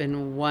yourself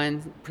in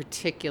one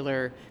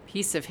particular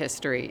piece of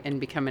history and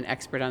become an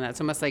expert on that.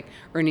 It's almost like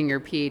earning your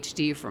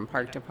PhD from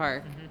park to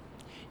park. Mm-hmm.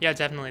 Yeah,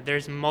 definitely.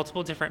 There's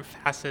multiple different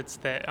facets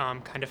that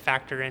kind of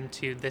factor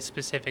into this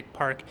specific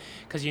park,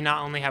 because you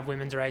not only have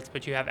women's rights,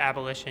 but you have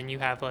abolition. You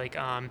have like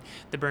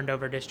the burned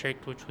over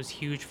district, which was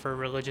huge for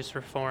religious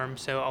reform.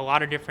 So a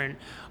lot of different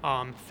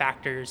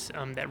factors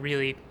that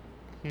really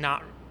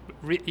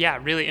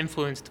really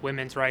influenced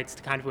women's rights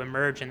to kind of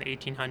emerge in the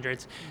 1800s.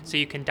 Mm-hmm. So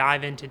you can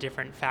dive into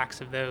different facts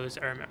of those,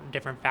 or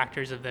different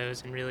factors of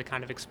those, and really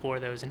kind of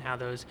explore those and how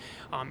those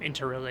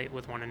interrelate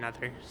with one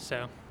another.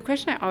 So the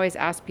question I always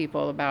ask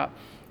people about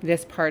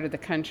this part of the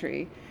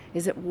country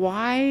is that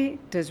why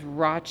does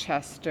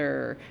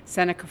Rochester,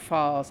 Seneca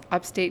Falls,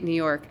 upstate New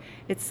York,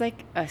 it's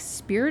like a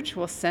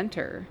spiritual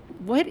center.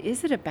 What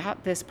is it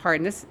about this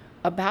part? And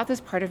about this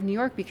part of New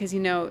York, because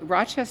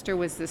Rochester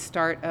was the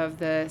start of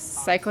the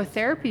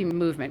psychotherapy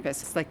movement.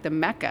 It's like the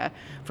mecca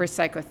for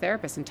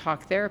psychotherapists and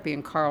talk therapy,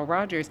 and Carl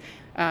Rogers.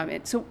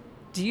 So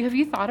have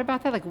you thought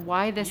about that? Like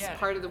why this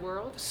part of the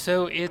world?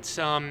 So it's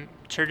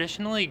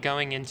traditionally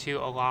going into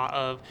a lot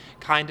of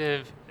kind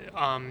of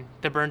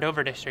the burned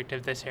over district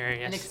of this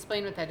area. And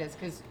explain what that is,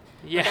 because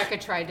Rebecca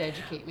tried to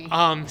educate me.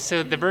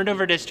 So the burned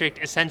over district,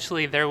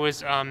 essentially there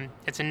was,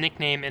 it's a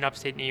nickname in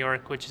upstate New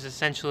York, which is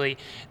essentially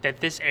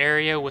that this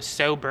area was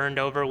so burned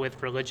over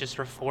with religious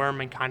reform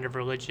and kind of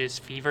religious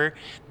fever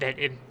that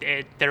it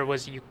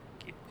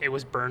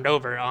was burned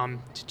over.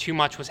 Too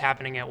much was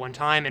happening at one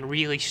time, and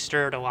really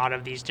stirred a lot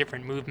of these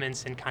different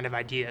movements and kind of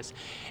ideas.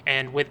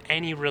 And with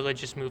any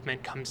religious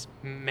movement comes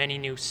many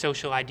new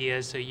social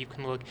ideas. So you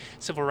can look,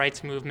 civil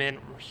rights movement,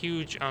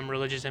 huge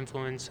religious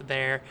influence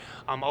there.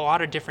 A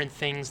lot of different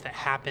things that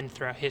happen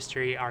throughout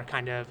history are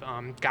kind of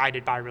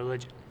guided by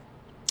religion.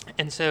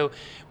 And so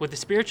with the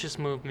spiritualist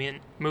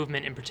movement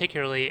in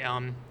particularly,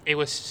 it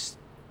was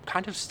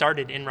kind of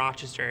started in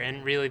Rochester,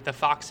 and really the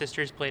Fox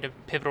sisters played a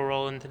pivotal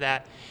role into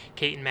that,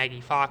 Kate and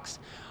Maggie Fox.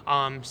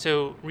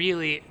 So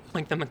really,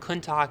 like the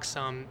McClintocks,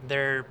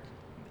 they're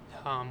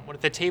at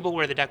the table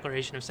where the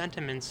Declaration of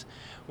Sentiments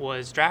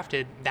was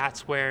drafted,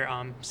 that's where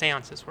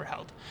seances were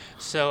held.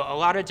 So a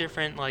lot of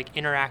different like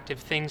interactive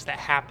things that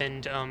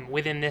happened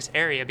within this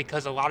area,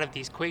 because a lot of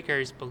these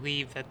Quakers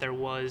believed that there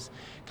was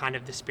kind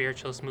of the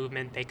spiritualist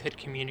movement, they could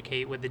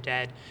communicate with the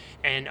dead,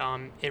 and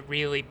it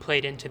really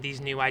played into these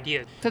new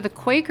ideas. So the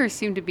Quakers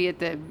seem to be at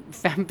the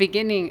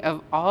beginning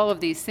of all of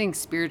these things,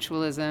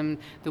 spiritualism,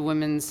 the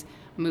women's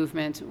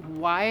movement.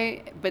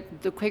 Why?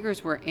 But the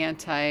Quakers were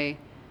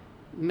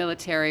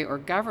anti-military or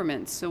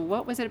government. So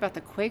what was it about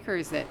the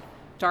Quakers that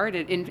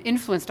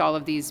influenced all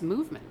of these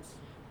movements?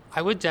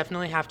 I would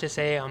definitely have to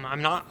say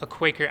I'm not a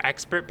Quaker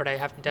expert, but I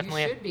have to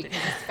definitely... You should be,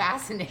 because it's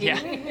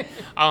fascinating.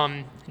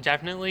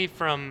 Definitely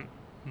from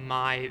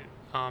my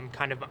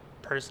kind of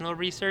personal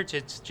research,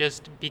 it's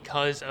just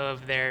because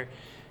of their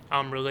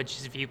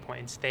religious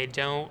viewpoints. They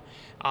don't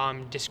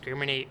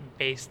discriminate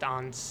based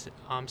on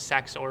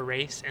sex or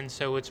race, and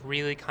so it's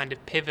really kind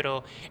of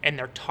pivotal, and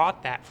they're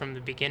taught that from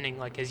the beginning,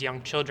 like as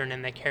young children,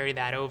 and they carry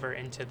that over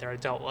into their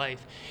adult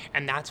life.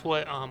 And that's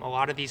what a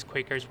lot of these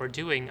Quakers were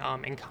doing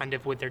and kind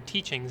of with their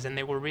teachings, and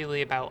they were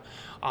really about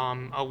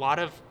a lot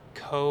of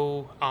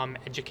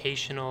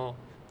educational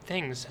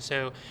things.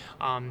 So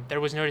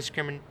there was no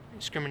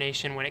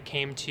discrimination when it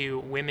came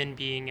to women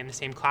being in the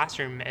same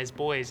classroom as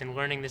boys and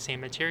learning the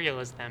same material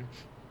as them.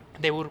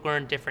 They would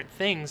learn different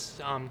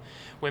things.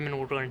 Women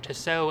would learn to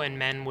sew, and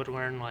men would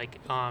learn like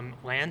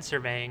land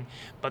surveying,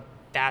 but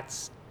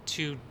that's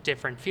two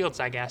different fields,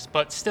 I guess.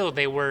 But still,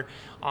 they were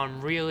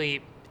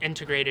really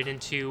integrated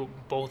into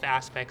both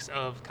aspects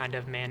of kind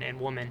of man and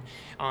woman.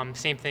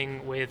 Same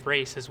thing with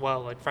race as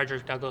well. Like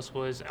Frederick Douglass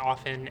was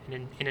often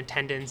in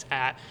attendance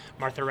at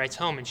Martha Wright's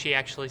home, and she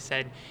actually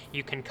said,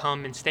 "You can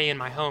come and stay in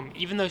my home."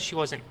 Even though she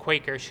wasn't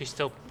Quaker, she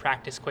still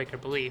practiced Quaker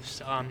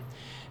beliefs.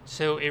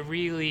 So it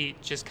really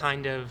just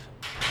kind of,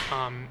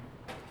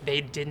 they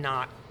did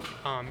not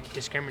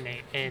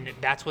discriminate, and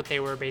that's what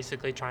they were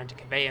basically trying to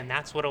convey, and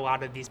that's what a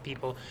lot of these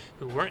people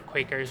who weren't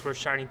Quakers were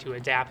starting to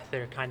adapt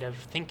their kind of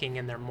thinking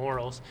and their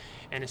morals.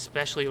 And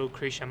especially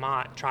Lucretia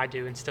Mott tried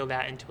to instill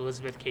that into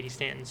Elizabeth Cady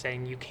Stanton,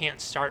 saying you can't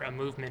start a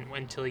movement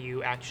until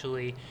you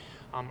actually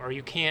or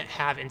you can't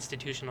have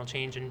institutional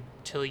change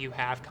until you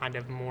have kind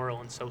of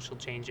moral and social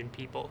change in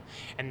people.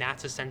 And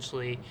that's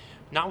essentially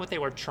not what they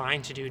were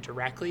trying to do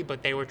directly,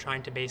 but they were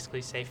trying to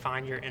basically say,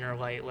 find your inner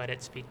light, let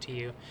it speak to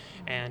you.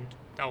 And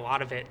a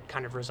lot of it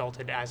kind of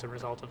resulted as a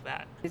result of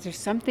that. Is there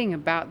something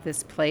about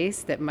this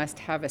place that must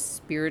have a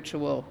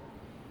spiritual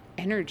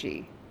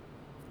energy?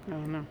 I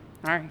don't know.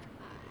 All right.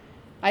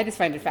 I just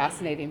find it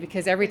fascinating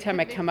because every time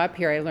I come up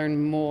here, I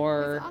learn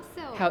more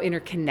how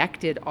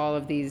interconnected all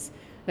of these.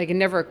 Like, it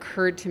never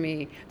occurred to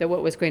me that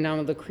what was going on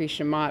with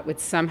Lucretia Mott would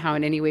somehow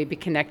in any way be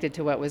connected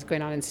to what was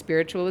going on in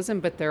spiritualism,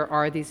 but there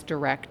are these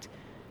direct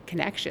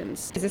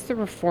connections. Is this the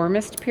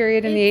reformist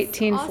period in the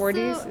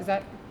 1840s? Is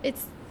that?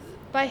 It's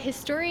by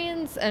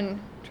historians,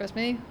 and trust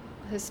me,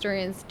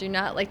 historians do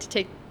not like to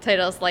take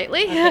titles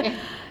lightly. Okay.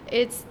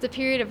 It's the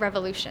period of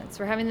revolutions.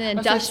 We're having the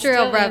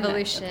Industrial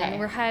Revolution. Okay.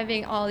 We're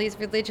having all these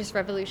religious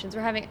revolutions.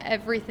 We're having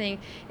everything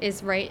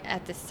is right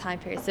at this time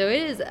period. So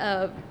it is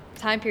a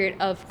time period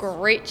of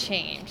great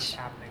change. It's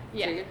happening.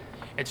 Yeah.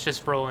 It's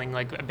just rolling.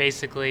 Like,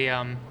 basically,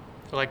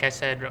 like I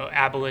said,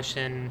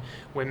 abolition,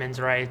 women's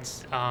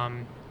rights,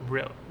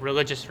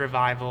 religious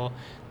revival,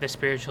 the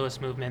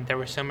spiritualist movement. There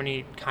were so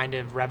many kind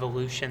of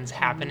revolutions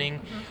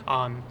happening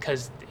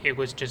because it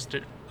was just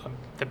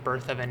the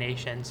birth of a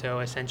nation. So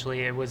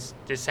essentially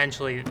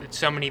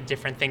so many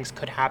different things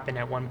could happen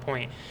at one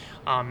point,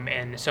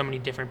 and so many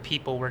different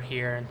people were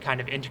here and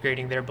kind of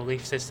integrating their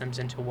belief systems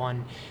into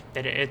one,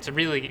 that it's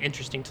really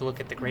interesting to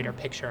look at the greater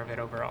picture of it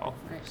overall.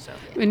 Right. So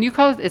when you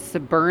call it's the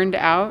burned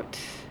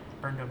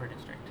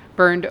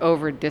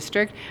over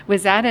district,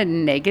 was that a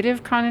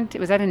negative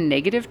was that a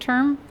negative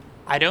term?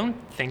 I don't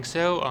think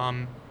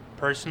so.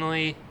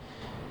 Personally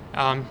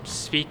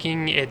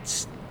speaking,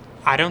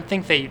 I don't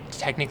think they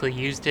technically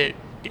used it.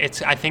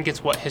 I think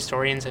it's what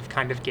historians have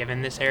kind of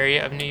given this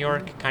area of New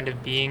York, kind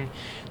of being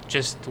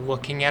just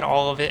looking at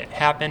all of it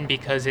happen,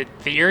 because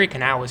the Erie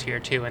Canal was here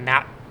too, and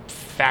that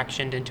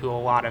factioned into a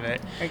lot of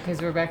it.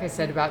 Because Rebecca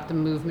said about the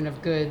movement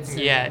of goods.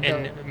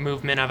 And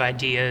movement of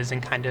ideas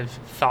and kind of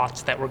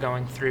thoughts that were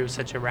going through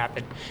such a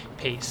rapid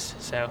pace.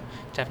 So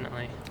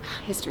definitely.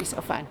 History's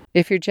so fun.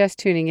 If you're just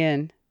tuning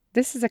in,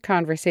 this is a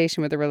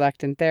conversation with a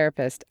reluctant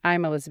therapist.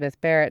 I'm Elizabeth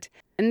Barrett,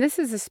 and this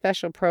is a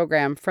special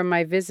program from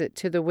my visit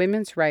to the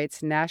Women's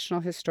Rights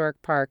National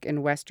Historic Park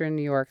in Western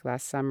New York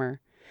last summer.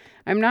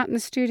 I'm not in the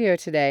studio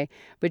today,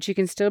 but you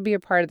can still be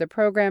a part of the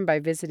program by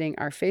visiting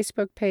our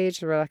Facebook page,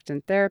 The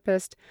Reluctant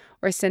Therapist,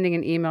 or sending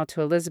an email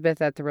to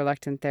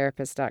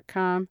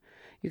elizabeth@thereluctanttherapist.com.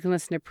 You can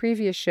listen to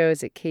previous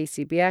shows at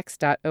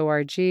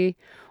kcbx.org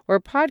or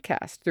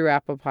podcast through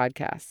Apple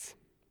Podcasts.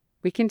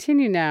 We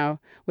continue now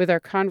with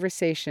our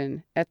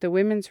conversation at the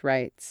Women's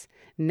Rights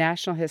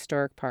National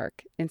Historic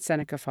Park in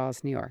Seneca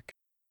Falls, New York.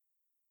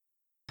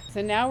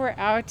 So now we're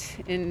out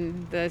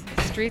in the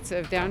streets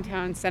of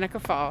downtown Seneca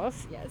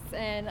Falls. Yes,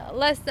 and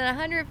less than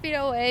 100 feet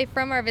away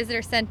from our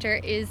visitor center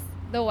is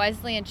the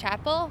Wesleyan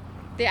Chapel,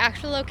 the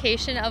actual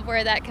location of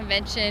where that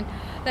convention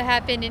that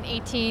happened in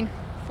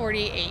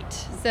 1848.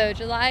 So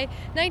July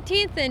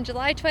 19th and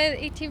July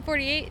 20th,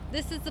 1848,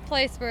 this is the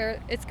place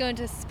where it's going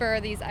to spur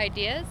these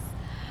ideas.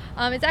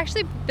 It's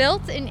actually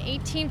built in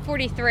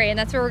 1843, and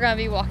that's where we're going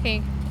to be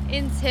walking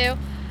into.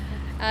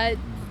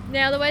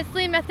 Now, the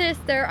Wesleyan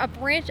Methodists, they're a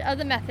branch of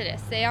the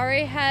Methodists. They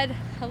already had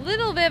a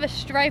little bit of a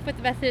strife with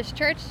the Methodist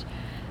Church.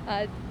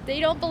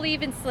 They don't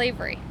believe in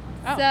slavery.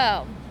 Oh.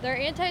 So, they're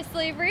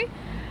anti-slavery.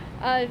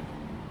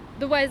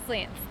 The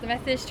Wesleyans, the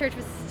Methodist Church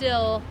was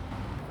still,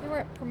 they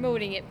weren't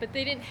promoting it, but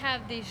they didn't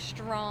have these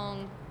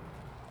strong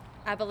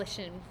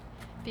abolition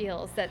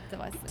feels that the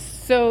Wesleyans.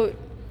 So,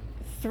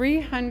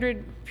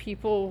 300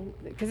 people,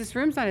 because this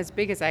room's not as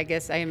big as I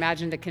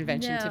imagined a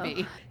convention to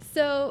be.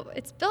 So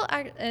it's built,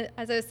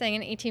 as I was saying,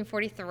 in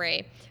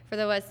 1843 for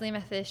the Wesleyan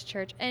Methodist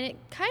Church, and it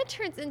kind of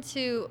turns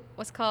into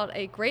what's called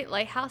a great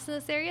lighthouse in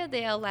this area.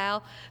 They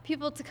allow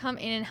people to come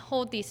in and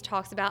hold these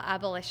talks about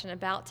abolition,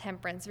 about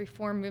temperance,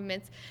 reform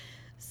movements.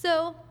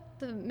 So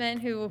the men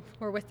who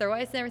were with their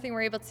wives and everything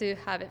were able to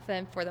have it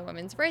then for the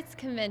Women's Rights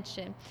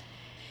Convention.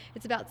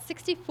 It's about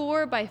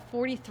 64 by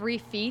 43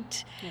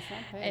 feet. That's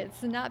not big.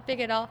 It's not big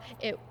at all.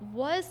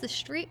 The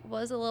street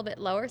was a little bit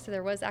lower, so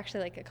there was actually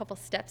like a couple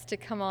steps to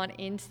come on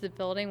into the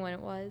building when it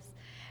was.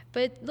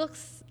 But it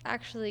looks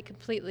actually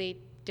completely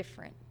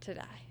different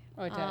today.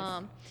 Oh, it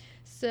does.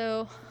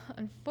 So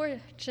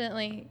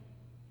unfortunately,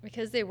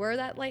 because they were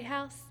that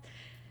lighthouse,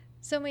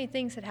 so many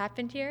things had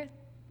happened here.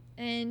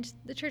 And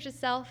the church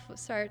itself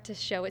started to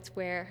show its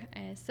wear,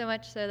 and so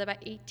much so that by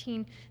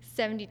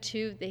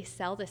 1872, they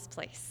sell this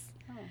place.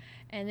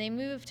 And they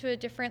moved to a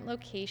different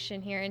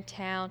location here in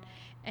town,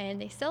 and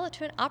they sell it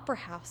to an opera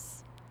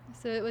house.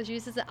 So it was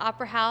used as an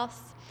opera house.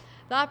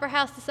 The opera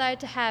house decided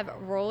to have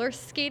roller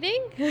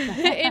skating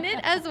in it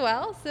as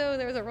well. So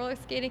there was a roller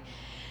skating.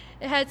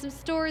 It had some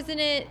stores in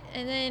it,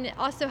 and then it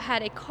also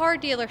had a car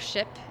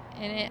dealership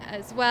in it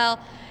as well.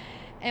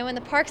 And when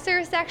the Park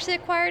Service actually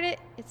acquired it,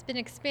 it's been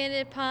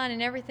expanded upon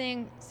and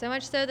everything, so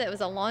much so that it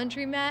was a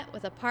laundromat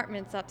with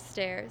apartments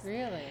upstairs.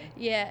 Really?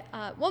 Yeah.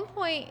 At one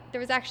point, there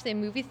was actually a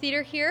movie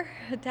theater here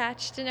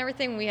attached and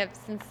everything. We have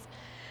since,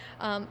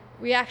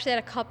 we actually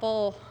had a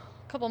couple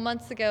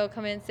months ago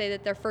come in and say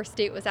that their first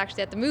date was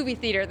actually at the movie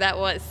theater that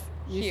was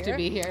here. Used to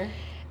be here.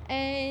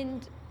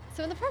 And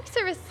so when the Park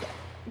Service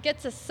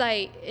gets a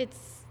site,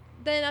 it's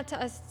then up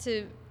to us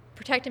to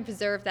protect and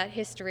preserve that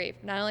history,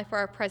 not only for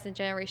our present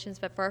generations,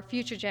 but for our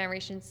future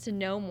generations to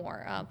know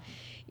more.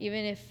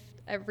 Even if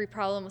every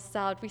problem was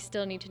solved, we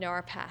still need to know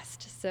our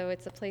past. So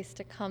it's a place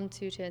to come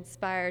to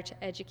inspire,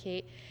 to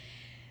educate.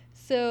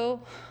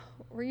 So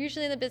we're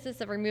usually in the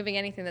business of removing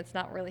anything that's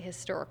not really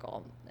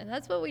historical. And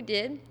that's what we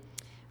did.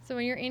 So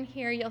when you're in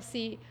here, you'll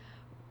see,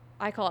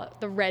 I call it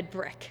the red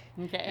brick.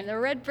 Okay. And the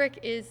red brick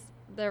is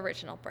the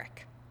original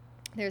brick.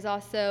 There's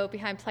also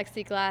behind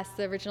plexiglass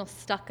the original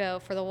stucco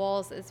for the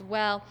walls as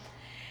well.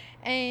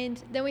 And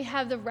then we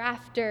have the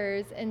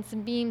rafters and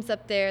some beams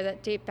up there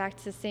that date back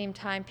to the same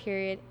time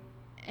period.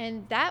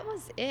 And that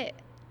was it.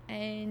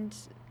 And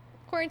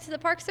according to the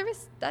Park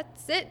Service,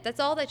 that's it. That's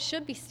all that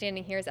should be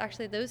standing here is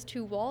actually those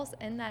two walls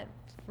and that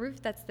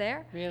roof that's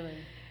there. Really?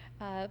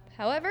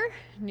 However,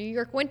 New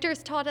York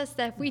winters taught us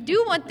that if we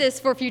do want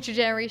this for future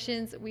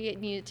generations, we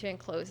needed to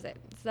enclose it.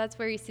 So that's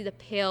where you see the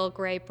pale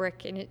gray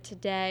brick in it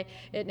today.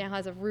 It now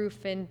has a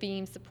roof and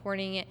beams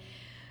supporting it.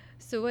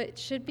 So what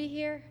should be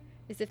here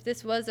is if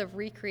this was a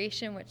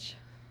recreation, which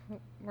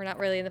we're not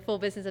really in the full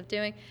business of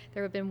doing,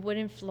 there would have been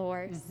wooden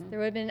floors. Mm-hmm. There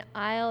would have been an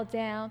aisle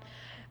down.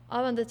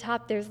 Up on the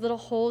top, there's little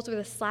holes where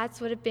the slats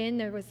would have been.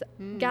 There was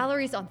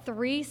galleries on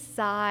 3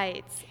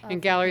 sides.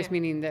 And galleries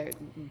meaning the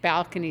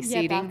balcony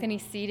seating? Yeah, balcony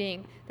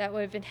seating that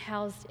would have been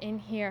housed in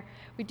here.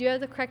 We do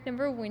have the correct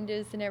number of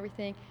windows and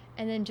everything.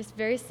 And then just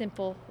very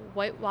simple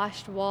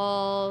whitewashed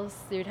walls.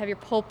 You would have your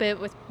pulpit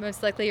with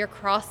most likely your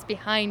cross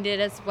behind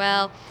it as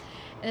well.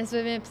 And this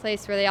would have been a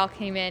place where they all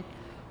came in.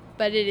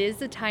 But it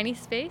is a tiny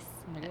space.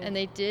 And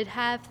they did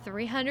have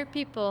 300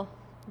 people,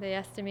 they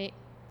estimate,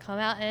 come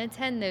out and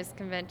attend those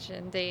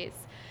convention days.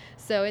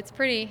 So it's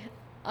pretty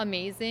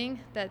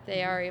amazing that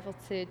they are able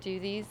to do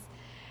these.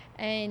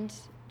 And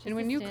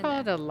when you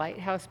call it a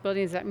lighthouse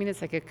building, does that mean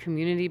it's like a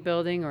community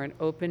building or an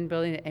open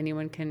building that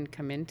anyone can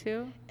come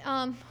into?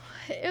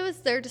 It was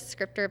their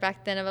descriptor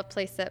back then of a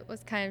place that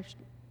was kind of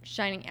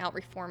shining out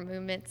reform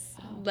movements,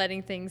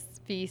 letting things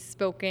be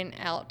spoken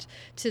out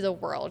to the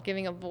world,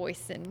 giving a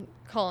voice and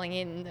calling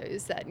in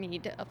those that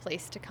need a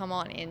place to come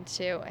on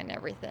into and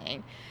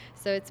everything.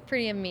 So it's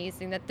pretty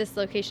amazing that this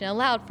location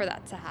allowed for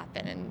that to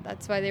happen, and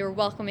that's why they were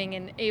welcoming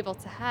and able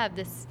to have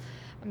this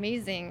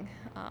amazing,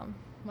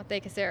 what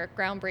they consider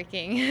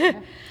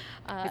groundbreaking.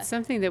 It's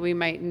something that we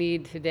might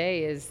need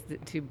today is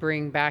to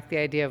bring back the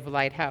idea of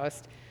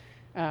lighthouse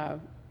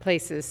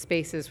places,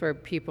 spaces where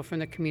people from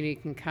the community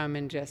can come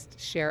and just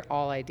share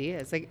all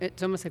ideas. Like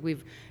it's almost like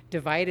we've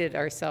divided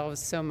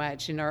ourselves so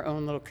much in our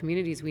own little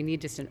communities. We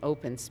need just an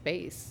open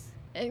space.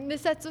 And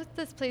that's what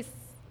this place.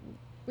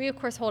 We of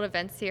course hold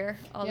events here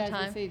all the time. Yeah,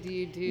 I was gonna say, do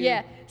you do?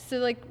 Yeah, so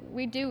like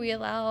we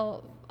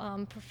allow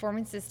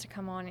performances to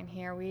come on in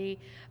here.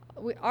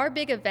 Our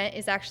big event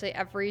is actually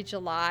every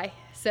July.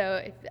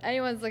 So if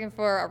anyone's looking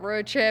for a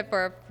road trip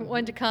or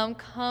one to come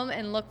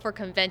and look for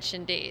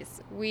convention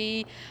days.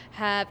 We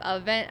have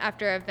event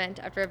after event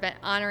after event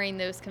honoring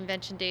those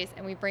convention days,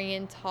 and we bring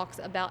in talks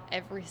about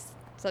every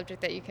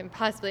subject that you can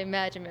possibly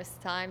imagine most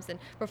times, and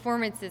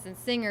performances and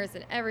singers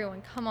and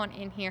everyone come on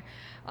in here.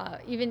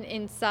 Even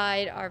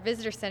inside our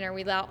visitor center,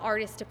 we allow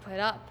artists to put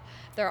up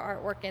their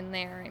artwork in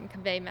there and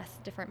convey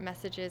different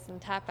messages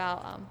and tap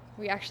out.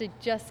 We actually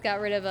just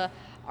got rid of a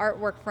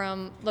artwork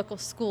from local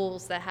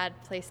schools that had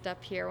placed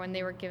up here when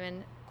they were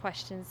given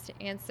questions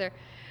to answer.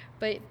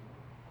 But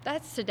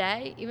that's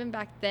today. Even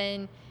back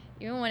then,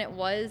 even when it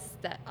was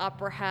that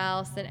opera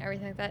house and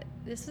everything like that,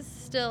 this was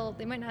still,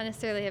 they might not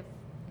necessarily have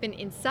been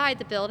inside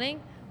the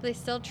building, but they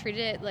still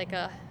treated it like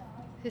a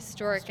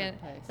historic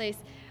place.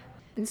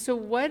 And so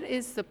what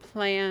is the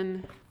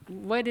plan?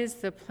 What is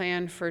the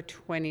plan for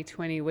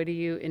 2020? What do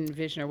you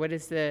envision, or what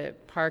is the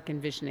park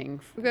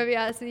envisioning? I'm going to be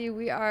honest with you,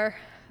 we are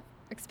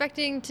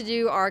expecting to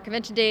do our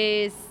convention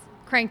days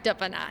cranked up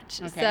a notch.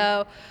 Okay.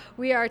 So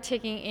we are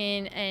taking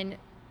in and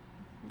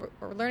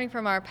we're learning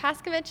from our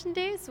past convention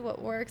days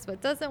what works,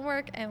 what doesn't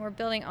work, and we're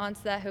building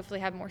onto that. Hopefully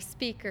have more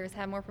speakers,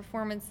 have more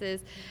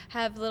performances,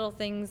 have little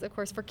things, of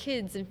course, for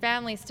kids and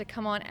families to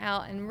come on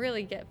out and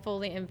really get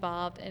fully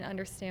involved and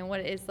understand what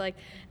it is like,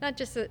 not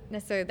just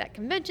necessarily that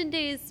convention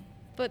days,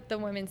 but the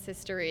women's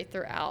history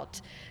throughout.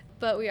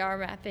 But we are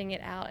mapping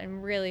it out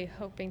and really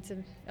hoping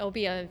it'll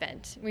be an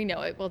event. We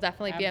know it will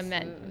definitely be an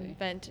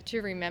event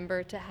to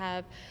remember, to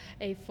have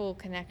a full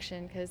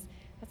connection, because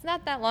that's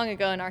not that long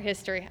ago in our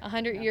history.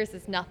 100 years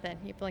is nothing.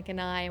 You blink an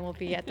eye and we'll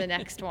be at the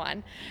next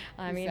one.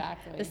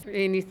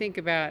 Exactly. And you think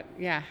about,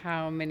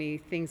 how many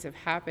things have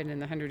happened in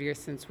the 100 years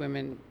since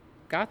women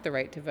got the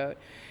right to vote.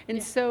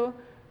 And so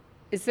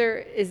these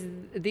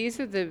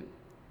are the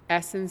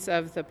essence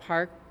of the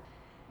park?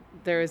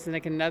 There is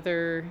like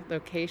another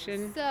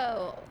location?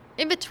 So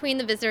in between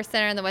the Visitor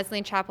Center and the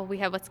Wesleyan Chapel, we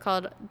have what's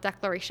called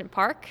Declaration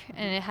Park,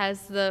 and it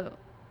has the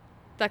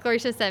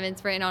Declaration of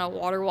Sentiments written on a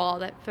water wall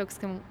that folks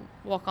can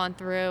walk on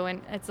through,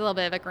 and it's a little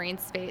bit of a green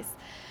space.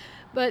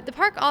 But the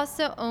park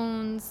also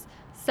owns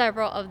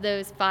several of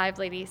those five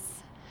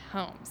ladies'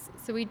 homes.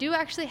 So we do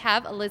actually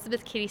have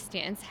Elizabeth Cady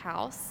Stanton's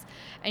house,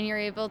 and you're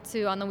able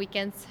to, on the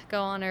weekends, go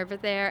on over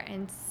there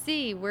and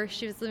see where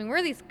she was living,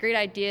 where these great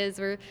ideas,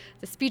 where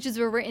the speeches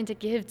were written to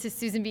give to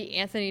Susan B.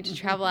 Anthony to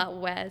travel out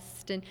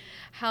west, and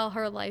how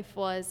her life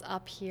was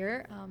up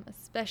here,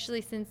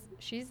 especially since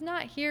she's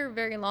not here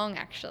very long,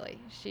 actually.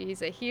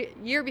 She's a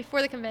year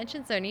before the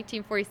convention, so in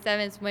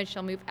 1847 is when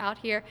she'll move out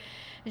here,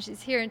 and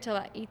she's here until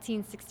about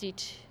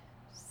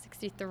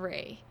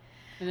 1863.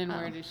 And then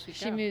where does she go?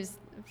 She moves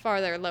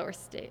farther, lower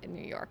state in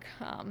New York.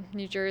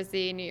 New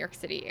Jersey, New York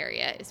City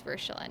area is where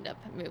she'll end up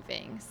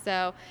moving.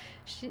 So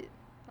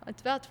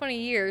it's about 20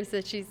 years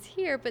that she's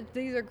here, but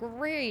these are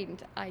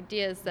great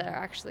ideas that are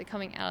actually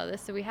coming out of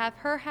this. So we have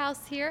her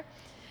house here.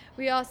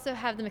 We also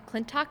have the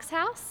McClintock's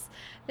house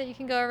that you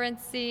can go over and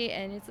see,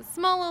 and it's a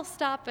small little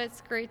stop, but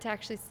it's great to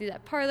actually see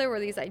that parlor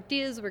where these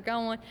ideas were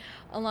going,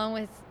 along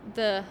with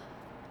the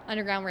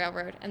Underground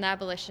Railroad and the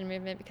abolition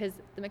movement, because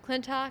the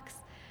McClintocks,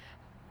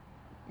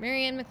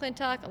 Mary Ann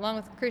McClintock, along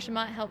with Lucretia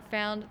Mott, helped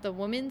found the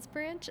women's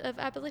branch of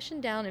abolition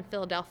down in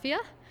Philadelphia.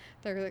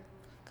 They're a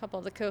couple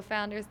of the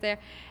co-founders there.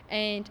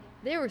 And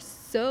they were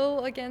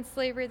so against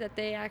slavery that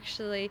they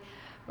actually,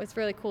 what's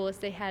really cool is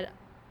they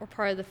were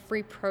part of the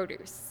free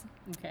produce.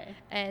 Okay.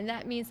 And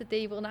that means that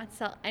they will not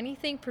sell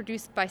anything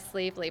produced by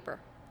slave labor.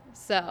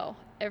 So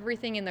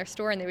everything in their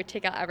store, and they would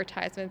take out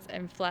advertisements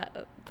and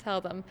tell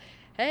them,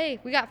 hey,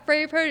 we got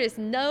free produce.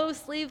 No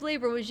slave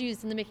labor was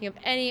used in the making of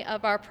any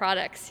of our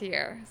products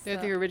here. They're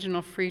the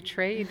original free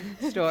trade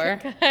store.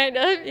 Kind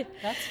of.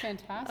 That's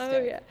fantastic.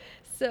 Oh, yeah.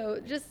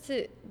 So just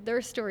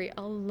their story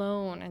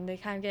alone, and they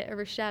kind of get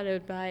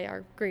overshadowed by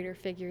our greater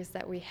figures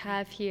that we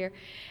have here.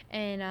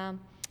 And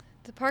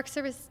the Park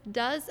Service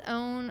does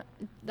own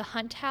the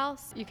Hunt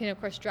House. You can, of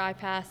course, drive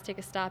past, take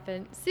a stop,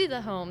 and see the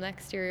home, the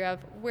exterior of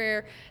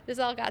where this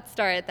all got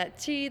started, that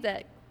tea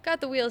that got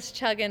the wheels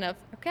chugging of,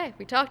 okay,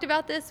 we talked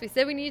about this, we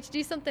said we needed to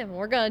do something,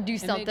 we're going to do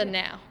something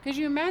now. Because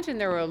you imagine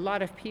there were a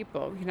lot of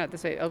people, not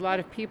this way, a lot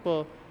of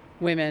people,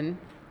 women,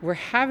 were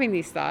having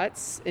these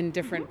thoughts in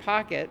different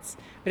pockets,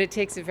 but it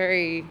takes a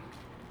very,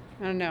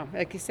 I don't know,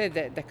 like you said,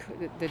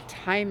 the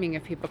timing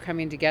of people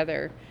coming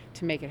together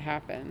to make it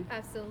happen.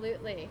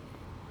 Absolutely.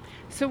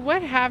 So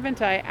what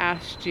haven't I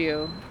asked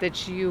you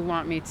that you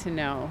want me to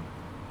know?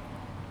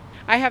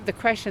 I have the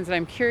questions that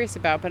I'm curious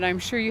about, but I'm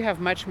sure you have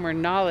much more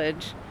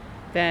knowledge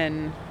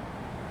than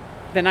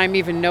I'm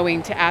even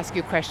knowing to ask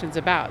you questions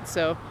about.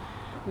 So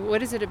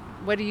is it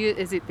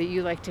that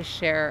you like to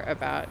share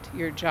about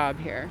your job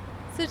here?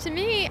 So to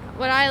me,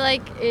 what I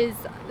like is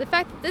the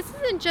fact that this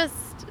isn't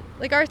just,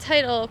 like our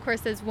title, of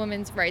course, says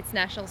Women's Rights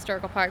National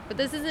Historical Park, but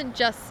this isn't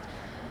just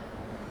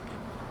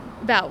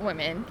about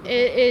women.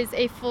 It is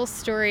a full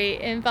story.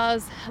 It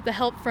involves the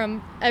help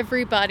from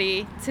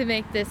everybody to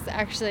make this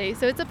actually.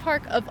 So it's a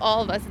park of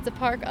all of us. It's a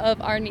park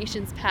of our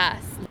nation's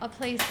past. A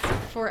place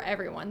for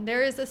everyone.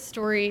 There is a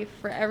story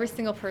for every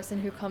single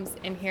person who comes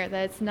in here,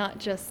 that it's not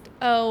just,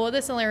 oh, well,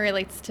 this only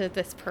relates to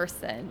this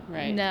person.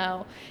 Right.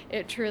 No,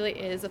 it truly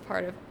is a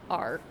part of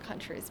our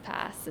country's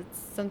past. It's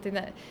something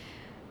that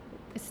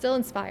it still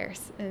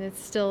inspires, and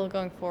it's still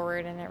going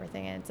forward and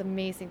everything, and it's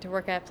amazing to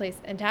work at a place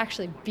and to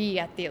actually be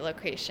at the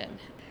location.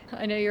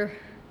 I know your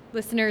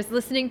listeners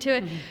listening to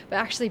it, but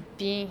actually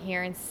being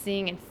here and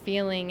seeing and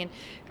feeling, and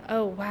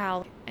oh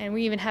wow. And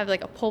we even have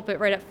like a pulpit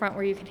right up front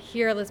where you can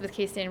hear Elizabeth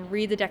Cady Stanton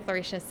read the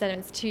Declaration of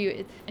Sentiments to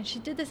you, and she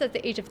did this at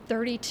the age of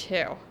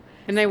 32.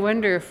 And I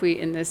wonder if we,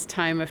 in this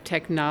time of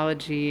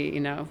technology,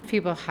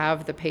 people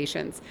have the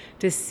patience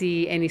to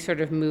see any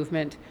sort of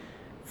movement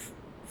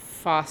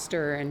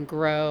foster and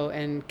grow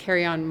and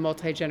carry on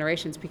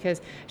multi-generations,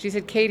 because she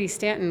said Cady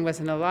Stanton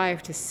wasn't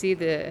alive to see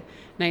the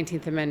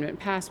 19th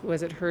Amendment passed.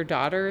 Was it her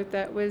daughter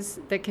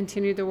that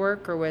continued the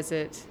work, or was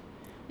it?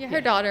 Yeah,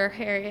 her daughter,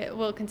 Harriet,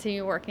 will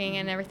continue working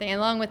and everything,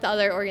 along with the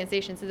other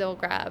organizations. They'll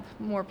grab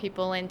more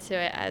people into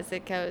it as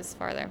it goes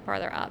farther and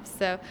farther up.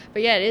 So,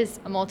 but yeah, it is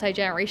a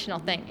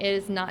multi-generational thing. It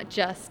is not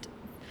just,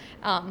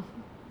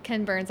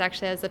 Ken Burns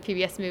actually has a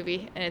PBS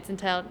movie, and it's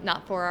entitled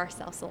Not For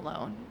Ourselves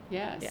Alone.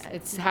 Yes, Yeah,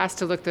 it has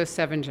to look those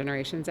 7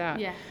 generations out.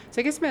 Yeah.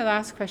 So I guess my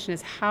last question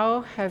is,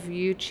 how have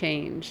you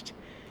changed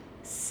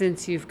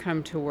since you've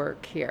come to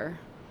work here?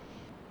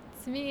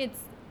 To me, it's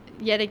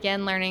yet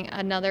again learning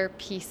another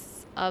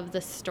piece of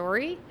the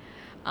story.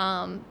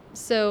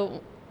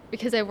 So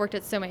because I've worked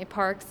at so many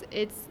parks,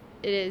 it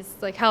is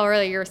like how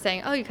earlier you were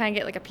saying, oh, you kind of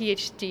get like a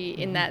PhD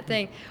in that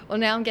thing. Well,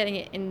 now I'm getting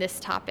it in this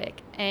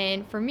topic.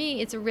 And for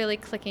me, it's really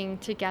clicking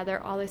together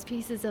all those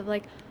pieces of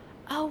like,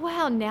 oh,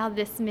 wow, now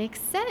this makes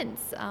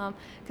sense.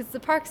 Because the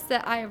parks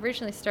that I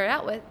originally started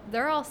out with,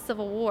 they're all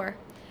Civil War.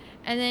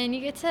 And then you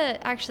get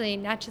to actually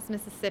Natchez,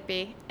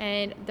 Mississippi,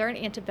 and they're in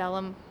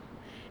antebellum.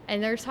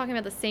 and they're talking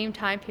about the same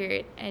time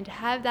period, and to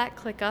have that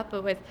click up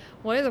with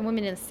what are the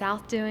women in the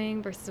South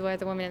doing versus what are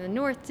the women in the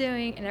North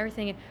doing and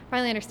everything, and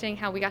finally understanding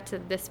how we got to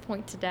this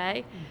point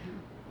today.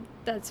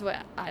 That's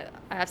what I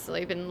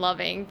absolutely been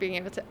loving, being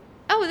able to,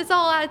 oh, this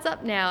all adds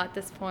up now at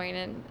this point,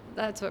 and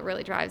that's what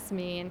really drives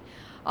me. And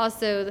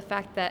also the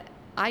fact that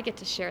I get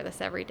to share this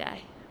every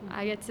day.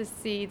 I get to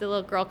see the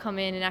little girl come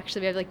in, and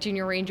actually we have like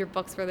junior ranger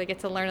books where they get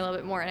to learn a little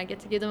bit more, and I get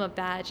to give them a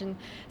badge and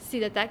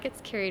see that that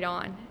gets carried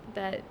on,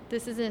 that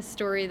this isn't a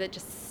story that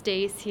just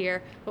stays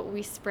here, but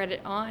we spread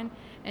it on,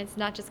 and it's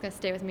not just going to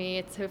stay with me,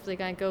 it's hopefully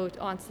going to go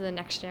on to the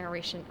next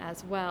generation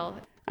as well.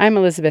 I'm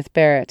Elizabeth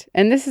Barrett,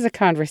 and this is a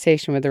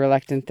conversation with a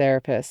reluctant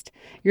therapist.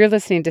 You're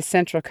listening to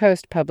Central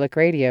Coast Public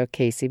Radio,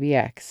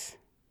 KCBX.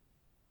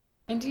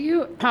 And do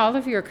you, all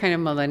of you are kind of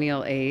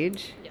millennial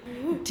age,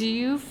 do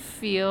you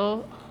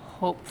feel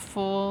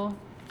hopeful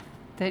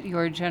that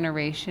your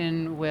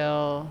generation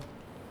will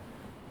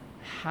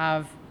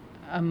have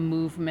a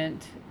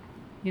movement?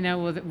 You know,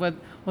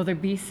 will there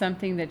be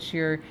something that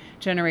your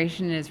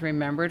generation is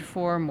remembered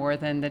for more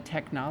than the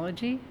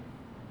technology?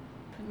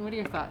 What are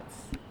your thoughts?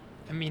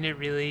 I mean, it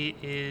really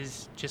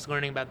is just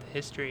learning about the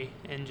history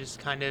and just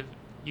kind of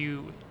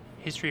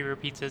history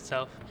repeats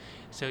itself.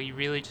 So you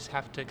really just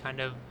have to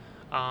kind of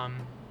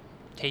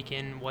take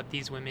in what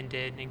these women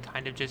did and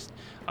kind of just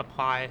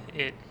apply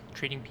it,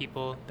 treating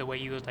people the way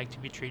you would like to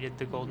be treated,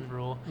 the golden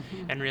rule,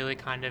 and really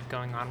kind of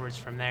going onwards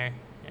from there.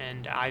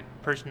 And I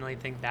personally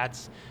think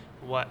that's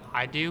what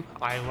I do.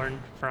 I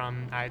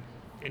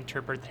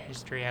interpret the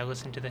history, I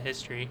listen to the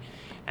history,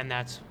 and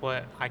that's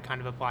what I kind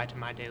of apply to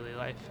my daily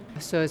life.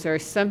 So is there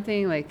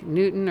something like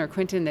Newton or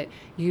Quentin that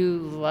you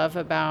love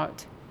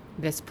about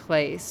this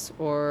place,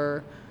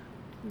 or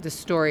the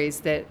stories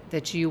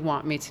that you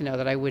want me to know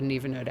that I wouldn't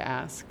even know to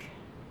ask?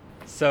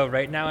 So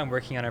right now I'm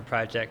working on a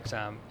project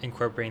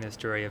incorporating the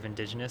story of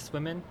Indigenous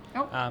women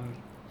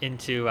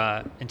into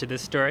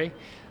this story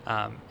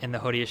in the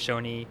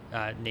Haudenosaunee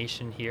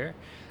Nation here.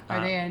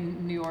 Are they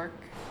in New York?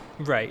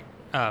 Right.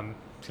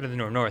 Sort of the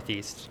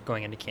northeast,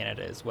 going into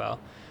Canada as well.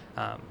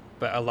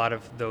 But a lot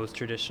of those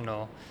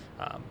traditional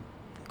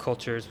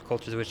cultures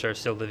which are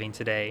still living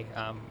today,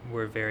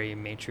 were very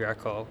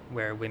matriarchal,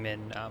 where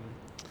women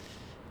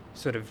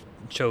sort of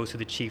chose who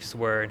the chiefs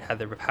were and had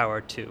the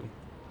power to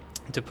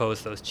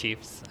depose those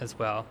chiefs as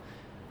well.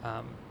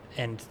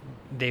 And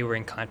they were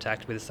in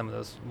contact with some of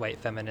those white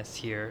feminists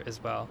here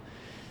as well.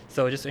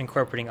 So just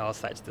incorporating all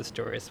sides of the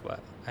story is what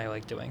I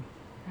like doing.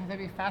 Oh, that'd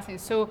be fascinating.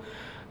 So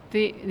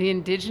the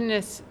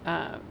indigenous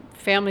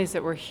families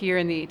that were here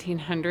in the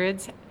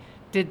 1800s,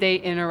 did they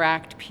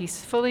interact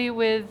peacefully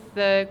with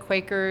the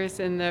Quakers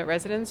and the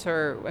residents?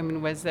 Or, I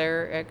mean, was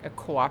there a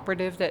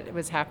cooperative that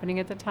was happening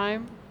at the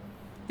time?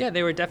 Yeah,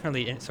 they were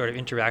definitely sort of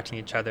interacting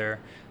each other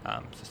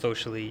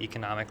socially,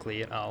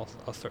 economically, in all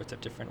sorts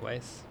of different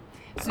ways.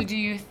 So do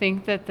you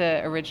think that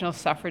the original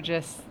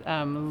suffragists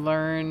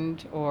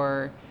learned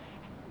or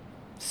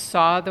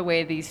saw the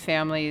way these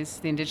families,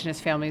 the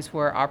indigenous families,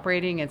 were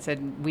operating and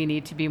said, we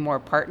need to be more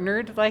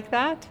partnered like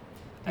that?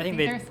 I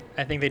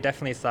think they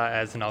definitely saw it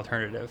as an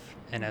alternative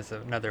and as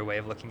another way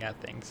of looking at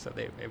things. So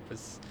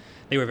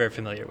they were very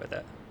familiar with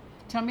it.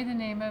 Tell me the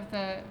name of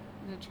the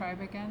tribe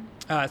again.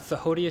 It's the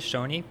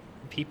Haudenosaunee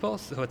people.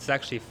 So it's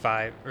actually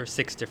 5 or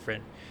 6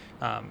 different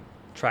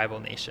tribal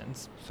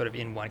nations, sort of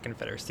in one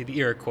confederacy. The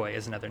Iroquois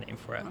is another name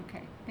for it.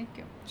 Okay, thank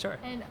you. Sure.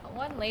 And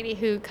one lady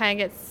who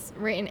kind of gets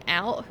written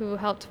out, who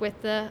helped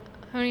with the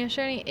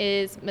Haudenosaunee,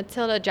 is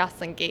Matilda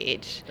Jocelyn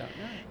Gage. Don't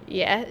know.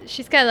 Yeah,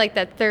 she's kind of like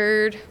that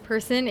third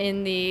person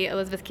in the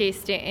Elizabeth K.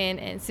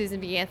 Stanton and Susan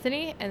B.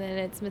 Anthony, and then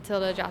it's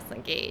Matilda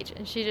Jocelyn Gage.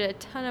 And she did a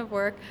ton of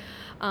work.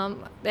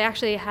 They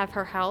actually have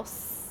her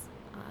house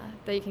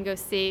that you can go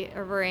see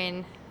over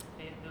in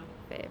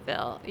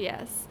Fayetteville,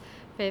 yes.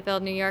 Fayetteville,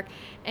 New York,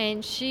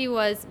 and she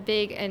was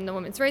big in the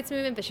women's rights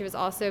movement, but she was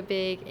also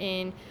big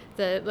in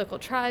the local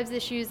tribes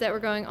issues that were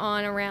going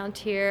on around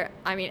here.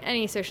 I mean,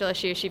 any social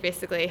issue, she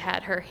basically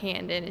had her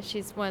hand in, and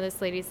she's one of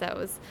those ladies that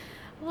was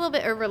a little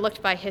bit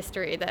overlooked by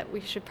history, that we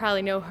should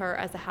probably know her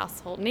as a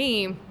household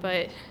name,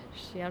 but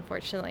she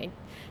unfortunately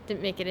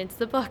didn't make it into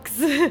the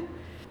books.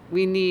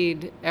 We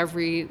need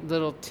every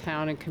little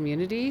town and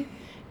community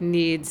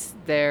needs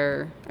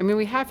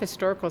we have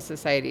historical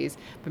societies,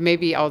 but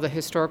maybe all the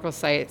historical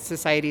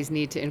societies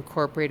need to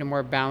incorporate a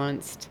more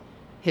balanced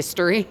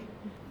history.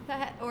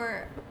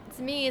 Or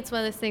to me, it's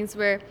one of those things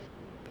where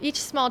each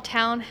small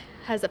town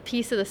has a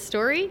piece of the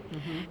story,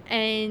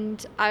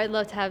 and I would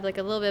love to have like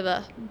a little bit of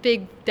a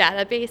big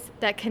database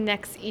that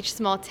connects each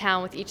small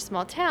town with each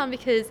small town,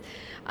 because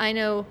I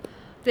know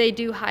they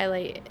do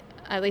highlight,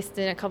 at least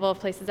in a couple of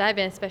places I've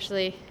been,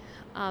 especially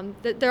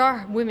that there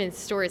are women's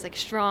stories, like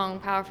strong,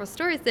 powerful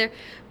stories there,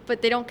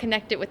 but they don't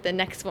connect it with the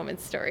next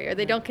woman's story, or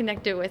they don't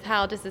connect it with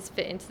how does this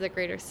fit into the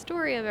greater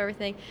story of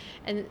everything.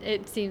 And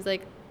it seems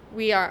like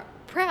we are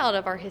proud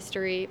of our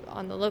history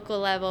on the local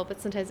level,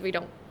 but sometimes we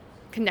don't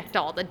connect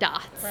all the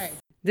dots. Right.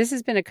 This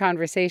has been a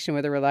conversation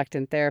with a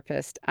reluctant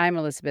therapist. I'm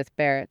Elizabeth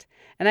Barrett,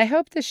 and I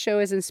hope this show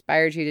has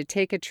inspired you to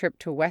take a trip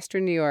to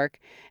Western New York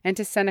and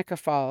to Seneca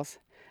Falls.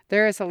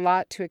 There is a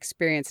lot to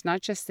experience,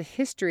 not just the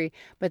history,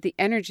 but the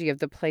energy of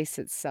the place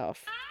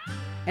itself.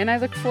 And I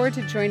look forward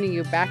to joining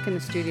you back in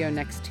the studio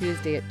next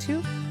Tuesday at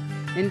 2.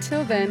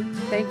 Until then,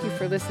 thank you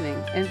for listening,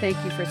 and thank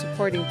you for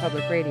supporting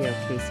Public Radio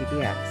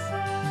KCBX.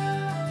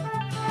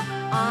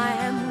 I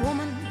am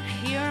woman,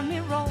 hear me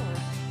roar,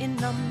 in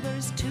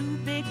numbers too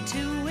big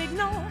to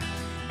ignore.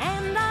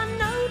 And I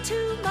know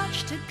too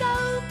much to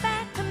go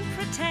back and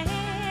pretend.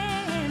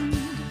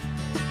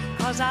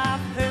 'Cause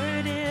I've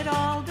heard it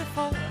all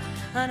before,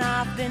 and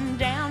I've been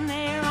down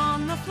there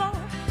on the floor.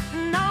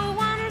 No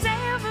one's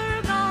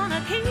ever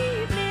gonna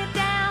keep me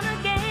down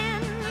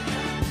again.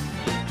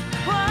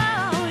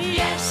 Whoa,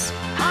 yes,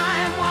 I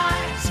am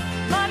wise,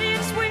 but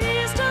it's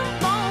wisdom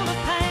for the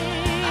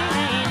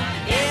pain.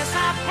 Yes,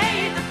 I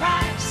paid the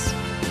price,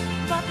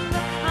 but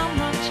look how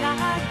much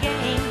I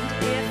gained.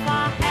 If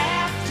I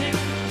have to,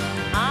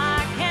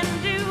 I can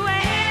do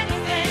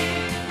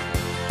anything.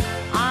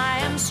 I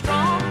am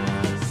strong.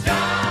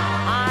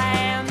 I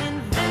am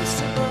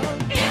invincible.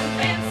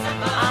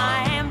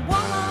 I am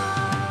woman.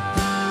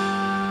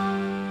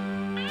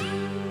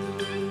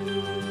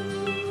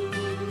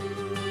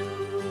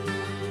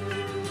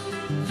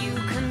 You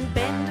can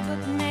bend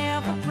but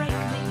never break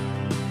me,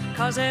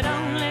 'cause it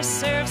only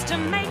serves to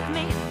make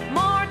me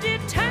more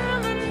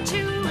determined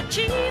to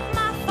achieve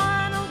my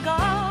final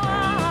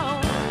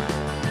goal.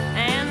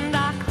 And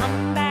I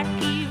come back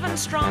even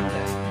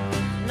stronger,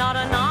 not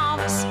a